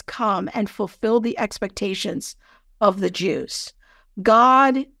who has come and fulfilled the expectations of the Jews.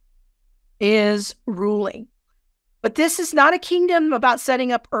 God is ruling. But this is not a kingdom about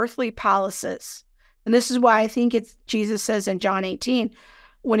setting up earthly palaces. And this is why I think it's Jesus says in John 18,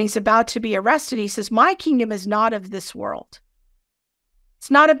 when he's about to be arrested, he says, my kingdom is not of this world.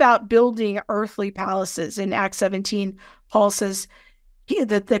 It's not about building earthly palaces. In Acts 17, Paul says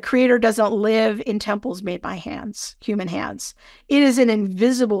that the Creator doesn't live in temples made by hands, human hands. It is an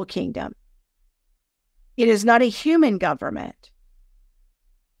invisible kingdom. It is not a human government.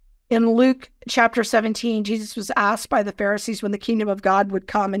 In Luke chapter 17, Jesus was asked by the Pharisees when the kingdom of God would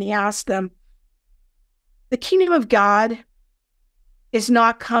come, and he asked them, the kingdom of God is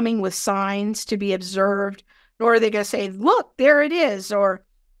not coming with signs to be observed, nor are they going to say, look, there it is, or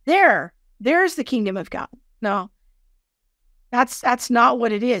there's the kingdom of God. No, that's not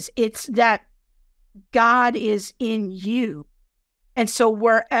what it is. It's that God is in you. And so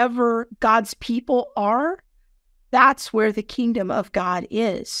wherever God's people are, that's where the kingdom of God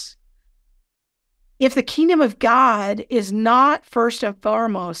is. If the kingdom of God is not first and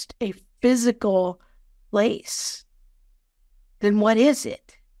foremost a physical place, then what is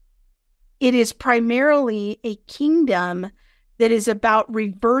it? It is primarily a kingdom that is about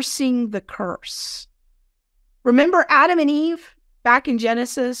reversing the curse. Remember Adam and Eve back in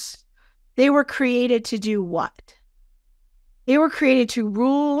Genesis? They were created to do what? They were created to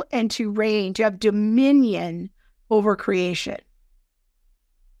rule and to reign, to have dominion over creation.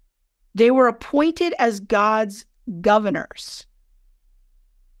 They were appointed as God's governors.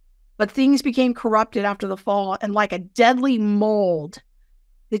 But things became corrupted after the fall, and like a deadly mold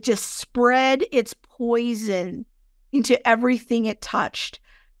that just spread its poison into everything it touched,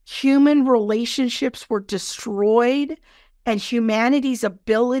 human relationships were destroyed, and humanity's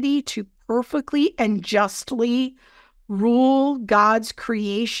ability to perfectly and justly rule God's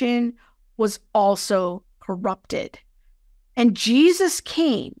creation was also corrupted. And Jesus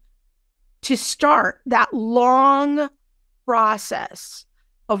came to start that long process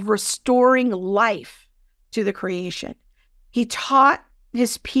of restoring life to the creation. He taught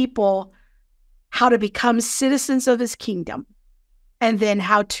his people how to become citizens of his kingdom and then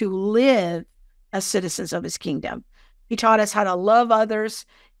how to live as citizens of his kingdom. He taught us how to love others.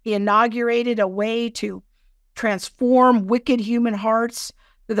 He inaugurated a way to transform wicked human hearts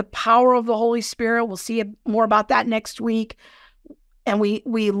through the power of the Holy Spirit. We'll see more about that next week. And we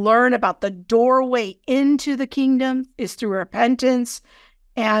learn about the doorway into the kingdom is through repentance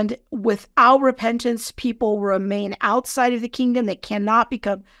And without repentance, people remain outside of the kingdom. They cannot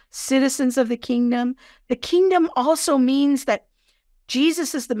become citizens of the kingdom. The kingdom also means that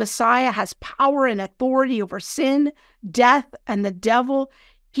Jesus is the Messiah, has power and authority over sin, death, and the devil.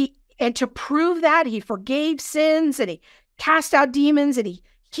 And to prove that, he forgave sins, and he cast out demons, and he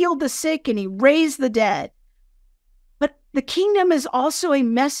healed the sick, and he raised the dead. But the kingdom is also a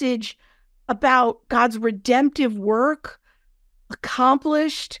message about God's redemptive work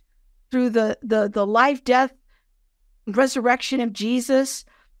accomplished through the life, death, resurrection of Jesus.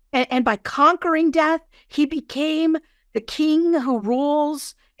 And by conquering death, he became the king who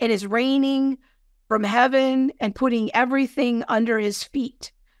rules and is reigning from heaven and putting everything under his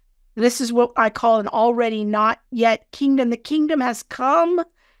feet. This is what I call an already not yet kingdom. The kingdom has come.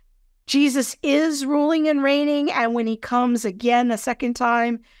 Jesus is ruling and reigning. And when he comes again a second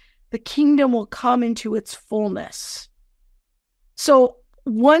time, the kingdom will come into its fullness. So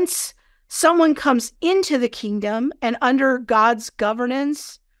once someone comes into the kingdom and under God's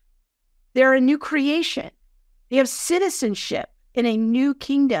governance, they're a new creation. They have citizenship in a new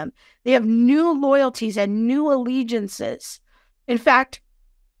kingdom. They have new loyalties and new allegiances. In fact,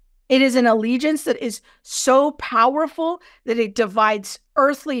 it is an allegiance that is so powerful that it divides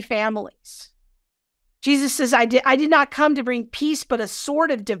earthly families. Jesus says, I did not come to bring peace, but a sword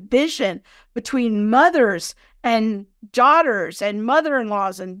of division between mothers and daughters and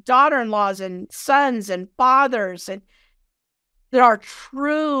mother-in-laws and daughter-in-laws and sons and fathers. And that our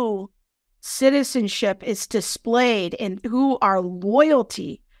true citizenship is displayed in who our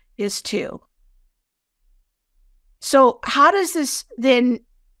loyalty is to. So how does this then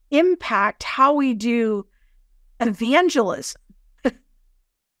impact how we do evangelism?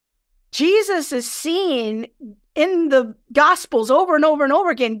 Jesus is seen in the Gospels over and over and over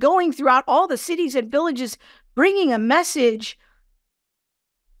again, going throughout all the cities and villages, bringing a message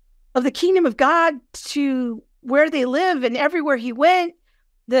of the kingdom of God to where they live. And everywhere he went,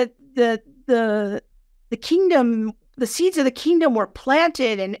 the kingdom, the seeds of the kingdom were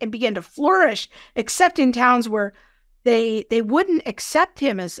planted and began to flourish, except in towns where they wouldn't accept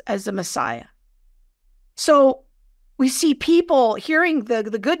him as the Messiah. So we see people hearing the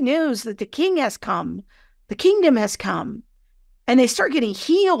good news that the king has come, the kingdom has come, and they start getting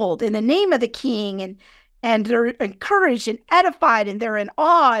healed in the name of the king, and they're encouraged and edified, and they're in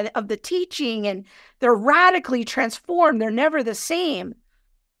awe of the teaching, and they're radically transformed. They're never the same.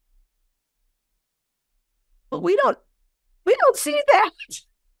 But we don't see that.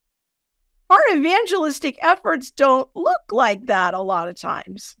 Our evangelistic efforts don't look like that a lot of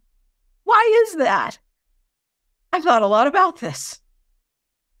times. Why is that? I've thought a lot about this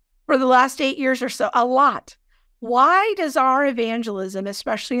for the last 8 years or so, a lot. Why does our evangelism,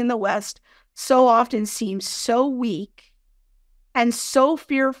 especially in the West, so often seem so weak and so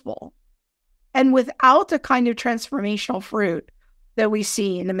fearful and without the kind of transformational fruit that we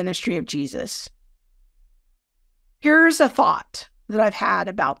see in the ministry of Jesus? Here's a thought that I've had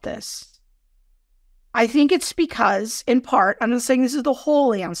about this. I think it's because, in part, I'm not saying this is the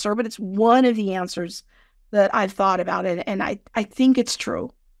whole answer, but it's one of the answers that I've thought about it, and I think it's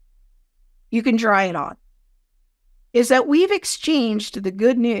true. You can try it on. Is that we've exchanged the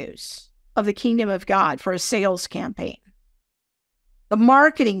good news of the kingdom of God for a sales campaign. The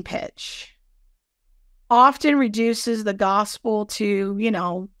marketing pitch often reduces the gospel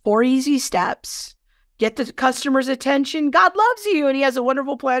to, 4 easy steps. Get the customer's attention. God loves you, and he has a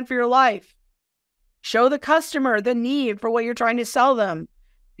wonderful plan for your life. Show the customer the need for what you're trying to sell them.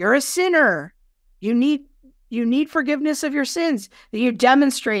 You're a sinner. You need forgiveness of your sins. Then you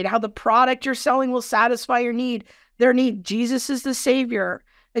demonstrate how the product you're selling will satisfy their need. Jesus is the Savior.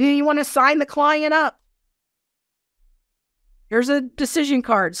 And then you want to sign the client up. Here's a decision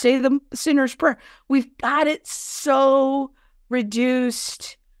card. Say the sinner's prayer. We've got it so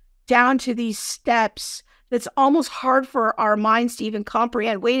reduced down to these steps that's almost hard for our minds to even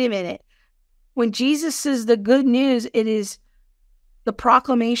comprehend. Wait a minute. When Jesus says the good news, it is the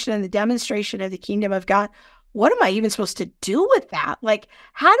proclamation and the demonstration of the kingdom of God. What am I even supposed to do with that? Like,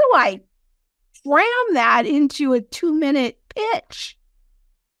 how do I cram that into a 2-minute pitch?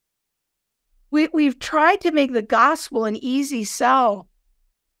 We've tried to make the gospel an easy sell.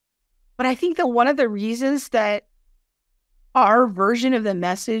 But I think that one of the reasons that our version of the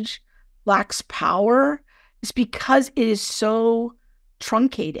message lacks power is because it is so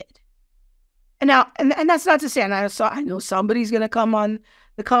truncated. And now, and that's not to say, and I know somebody's going to come on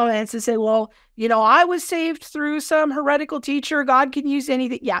the comments and say, well, I was saved through some heretical teacher. God can use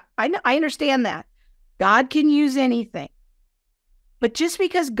anything. Yeah, I understand that. God can use anything. But just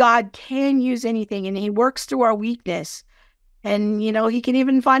because God can use anything and he works through our weakness And, he can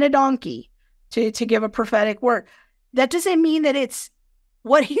even find a donkey to give a prophetic word. That doesn't mean that it's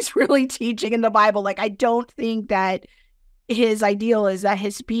what he's really teaching in the Bible. Like, I don't think that his ideal is that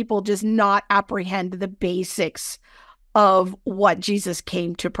his people just not apprehend the basics of what Jesus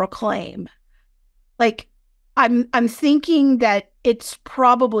came to proclaim. Like, I'm thinking that it's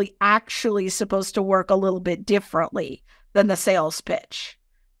probably actually supposed to work a little bit differently than the sales pitch.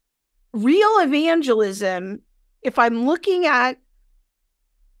 Real evangelism, if I'm looking at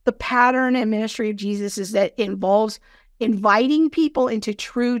the pattern and ministry of Jesus, is that it involves inviting people into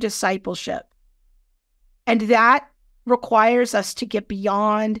true discipleship. And that requires us to get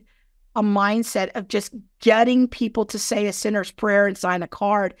beyond a mindset of just getting people to say a sinner's prayer and sign a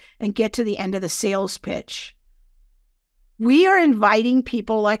card and get to the end of the sales pitch. We are inviting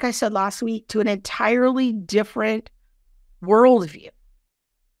people, like I said last week, to an entirely different worldview.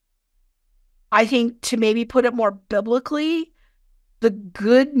 I think, to maybe put it more biblically, the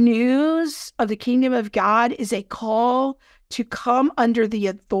good news of the kingdom of God is a call to come under the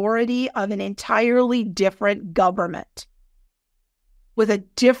authority of an entirely different government with a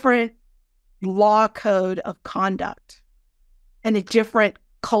different law code of conduct and a different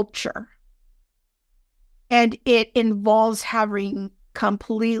culture. And it involves having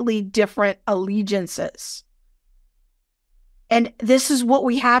completely different allegiances. And this is what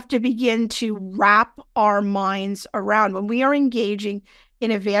we have to begin to wrap our minds around. When we are engaging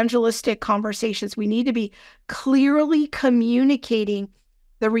in evangelistic conversations, we need to be clearly communicating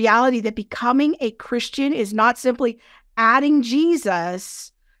the reality that becoming a Christian is not simply adding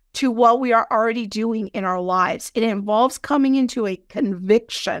Jesus to what we are already doing in our lives. It involves coming into a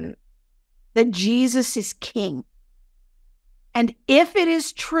conviction that Jesus is King. And if it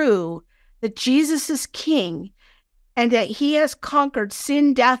is true that Jesus is King and that he has conquered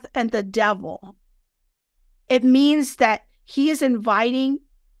sin, death, and the devil, it means that he is inviting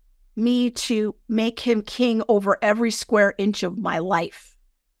me to make him king over every square inch of my life.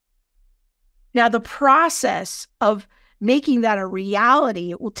 Now, the process of making that a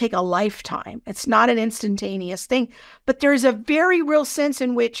reality, it will take a lifetime. It's not an instantaneous thing, but there's a very real sense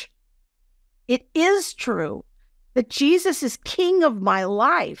in which it is true that Jesus is king of my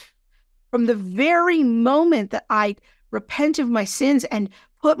life from the very moment that I repent of my sins and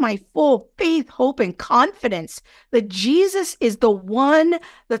put my full faith, hope, and confidence that Jesus is the one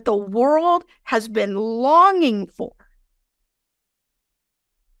that the world has been longing for.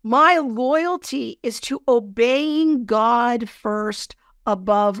 My loyalty is to obeying God first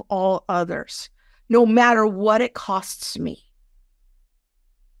above all others, no matter what it costs me.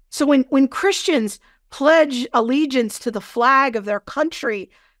 So when Christians pledge allegiance to the flag of their country,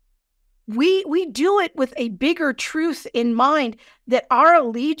 we do it with a bigger truth in mind, that our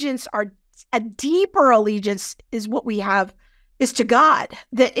allegiance, a deeper allegiance is what we have, is to God,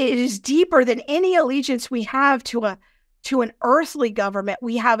 that it is deeper than any allegiance we have to an earthly government.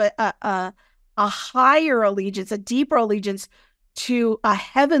 We have a higher allegiance, a deeper allegiance to a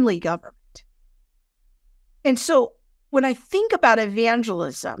heavenly government. And so when I think about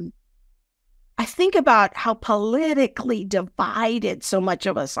evangelism, I think about how politically divided so much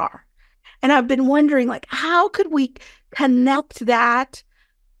of us are. And I've been wondering, like, how could we connect that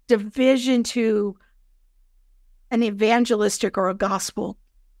division to an evangelistic or a gospel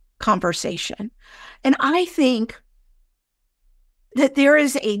conversation? And I think that there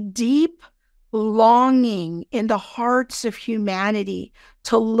is a deep longing in the hearts of humanity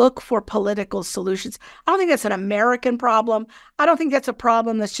to look for political solutions. I don't think that's an American problem. I don't think that's a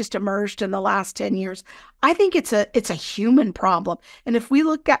problem that's just emerged in the last 10 years. I think it's a human problem. And if we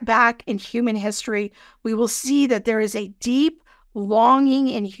look back in human history, we will see that there is a deep longing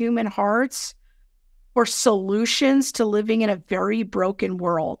in human hearts for solutions to living in a very broken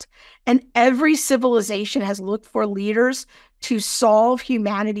world. And every civilization has looked for leaders to solve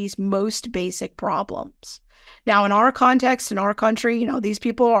humanity's most basic problems. Now, in our context, in our country, these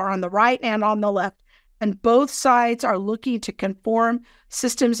people are on the right and on the left, and both sides are looking to conform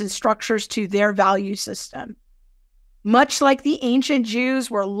systems and structures to their value system. Much like the ancient Jews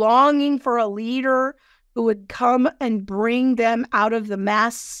were longing for a leader who would come and bring them out of the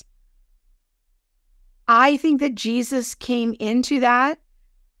mess, I think that Jesus came into that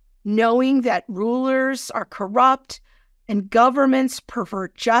knowing that rulers are corrupt and governments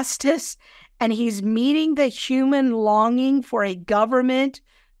pervert justice, and he's meeting the human longing for a government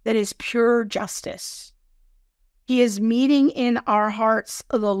that is pure justice. He is meeting in our hearts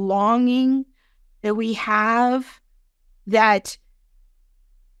the longing that we have that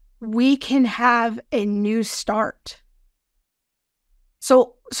we can have a new start.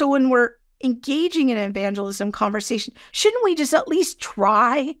 So when we're engaging in an evangelism conversation, shouldn't we just at least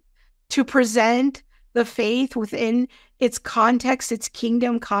try to present the faith within its context, its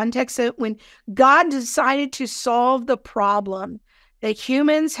kingdom context? That when God decided to solve the problem that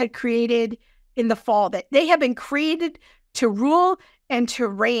humans had created in the fall, that they have been created to rule and to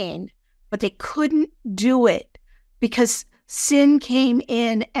reign, but they couldn't do it because sin came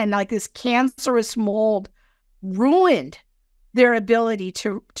in and like this cancerous mold ruined their ability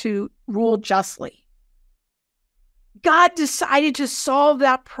to rule justly. God decided to solve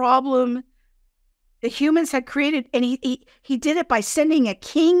that problem the humans had created, and he did it by sending a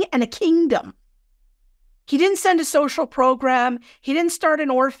king and a kingdom. He didn't send a social program. He didn't start an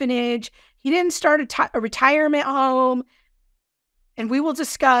orphanage. He didn't start a retirement home. And we will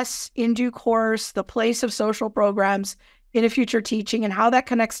discuss in due course the place of social programs in a future teaching and how that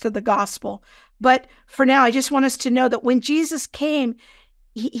connects to the gospel. But for now, I just want us to know that when Jesus came,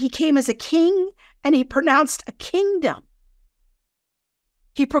 he came as a king and he pronounced a kingdom.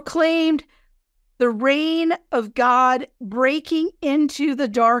 He proclaimed the reign of God breaking into the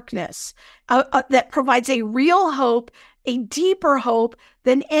darkness that provides a real hope, a deeper hope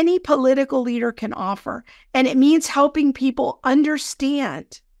than any political leader can offer. And it means helping people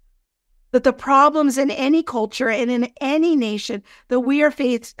understand that the problems in any culture and in any nation that we are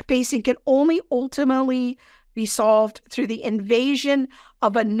facing can only ultimately be solved through the invasion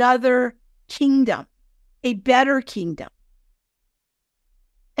of another kingdom, a better kingdom.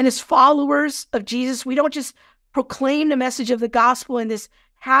 And as followers of Jesus, we don't just proclaim the message of the gospel in this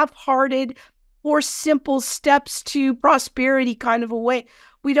half-hearted or simple steps to prosperity kind of a way.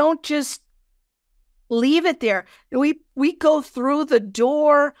 We don't just leave it there. We go through the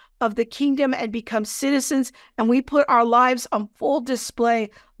door of the kingdom and become citizens, and we put our lives on full display,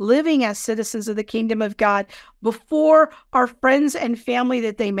 living as citizens of the kingdom of God before our friends and family,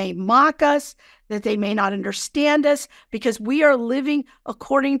 that they may mock us, that they may not understand us, because we are living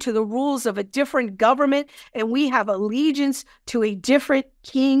according to the rules of a different government, and we have allegiance to a different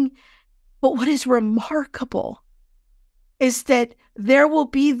king. But what is remarkable is that there will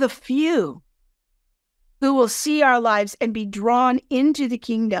be the few who will see our lives and be drawn into the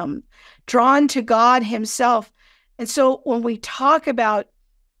kingdom, drawn to God himself. And so when we talk about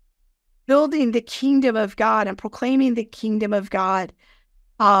building the kingdom of God and proclaiming the kingdom of God,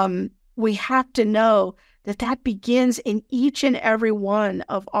 we have to know that that begins in each and every one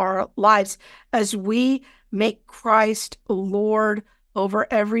of our lives as we make Christ Lord over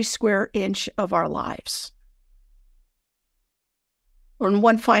every square inch of our lives. And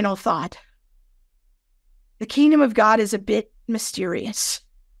one final thought. The kingdom of God is a bit mysterious.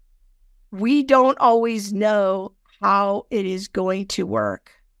 We don't always know how it is going to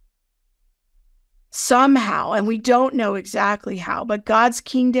work. Somehow, and we don't know exactly how, but God's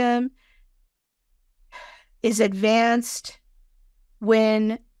kingdom is advanced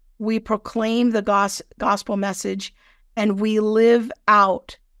when we proclaim the gospel message and we live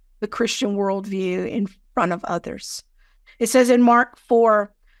out the Christian worldview in front of others. It says in Mark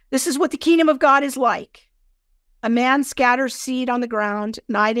 4, this is what the kingdom of God is like. A man scatters seed on the ground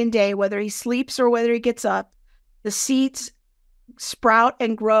night and day, whether he sleeps or whether he gets up. The seeds sprout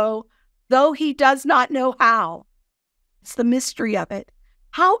and grow, though he does not know how. It's the mystery of it.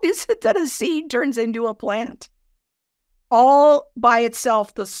 How is it that a seed turns into a plant? All by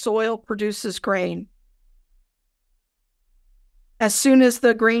itself, the soil produces grain. As soon as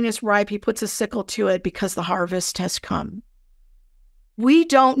the grain is ripe, he puts a sickle to it because the harvest has come. We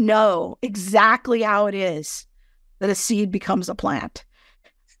don't know exactly how it is that a seed becomes a plant.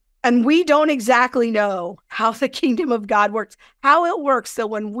 And we don't exactly know how the kingdom of God works, how it works that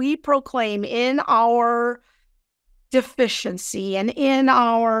when we proclaim in our deficiency and in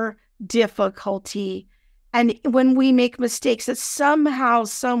our difficulty, and when we make mistakes, that somehow,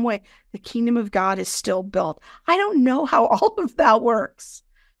 some way, the kingdom of God is still built. I don't know how all of that works,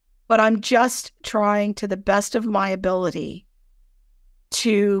 but I'm just trying to the best of my ability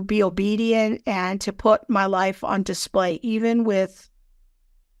to be obedient and to put my life on display, even with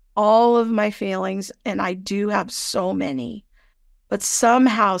all of my failings, and I do have so many, but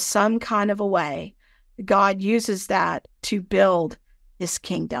somehow, some kind of a way, God uses that to build his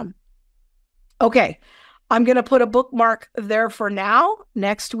kingdom. Okay, I'm going to put a bookmark there for now.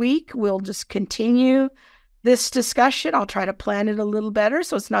 Next week, we'll just continue this discussion. I'll try to plan it a little better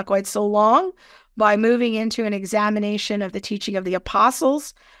so it's not quite so long, by moving into an examination of the teaching of the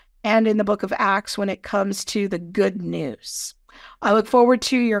apostles and in the book of Acts when it comes to the good news. I look forward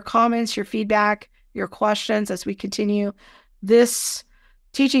to your comments, your feedback, your questions as we continue this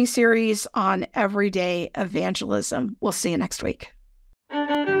teaching series on everyday evangelism. We'll see you next week.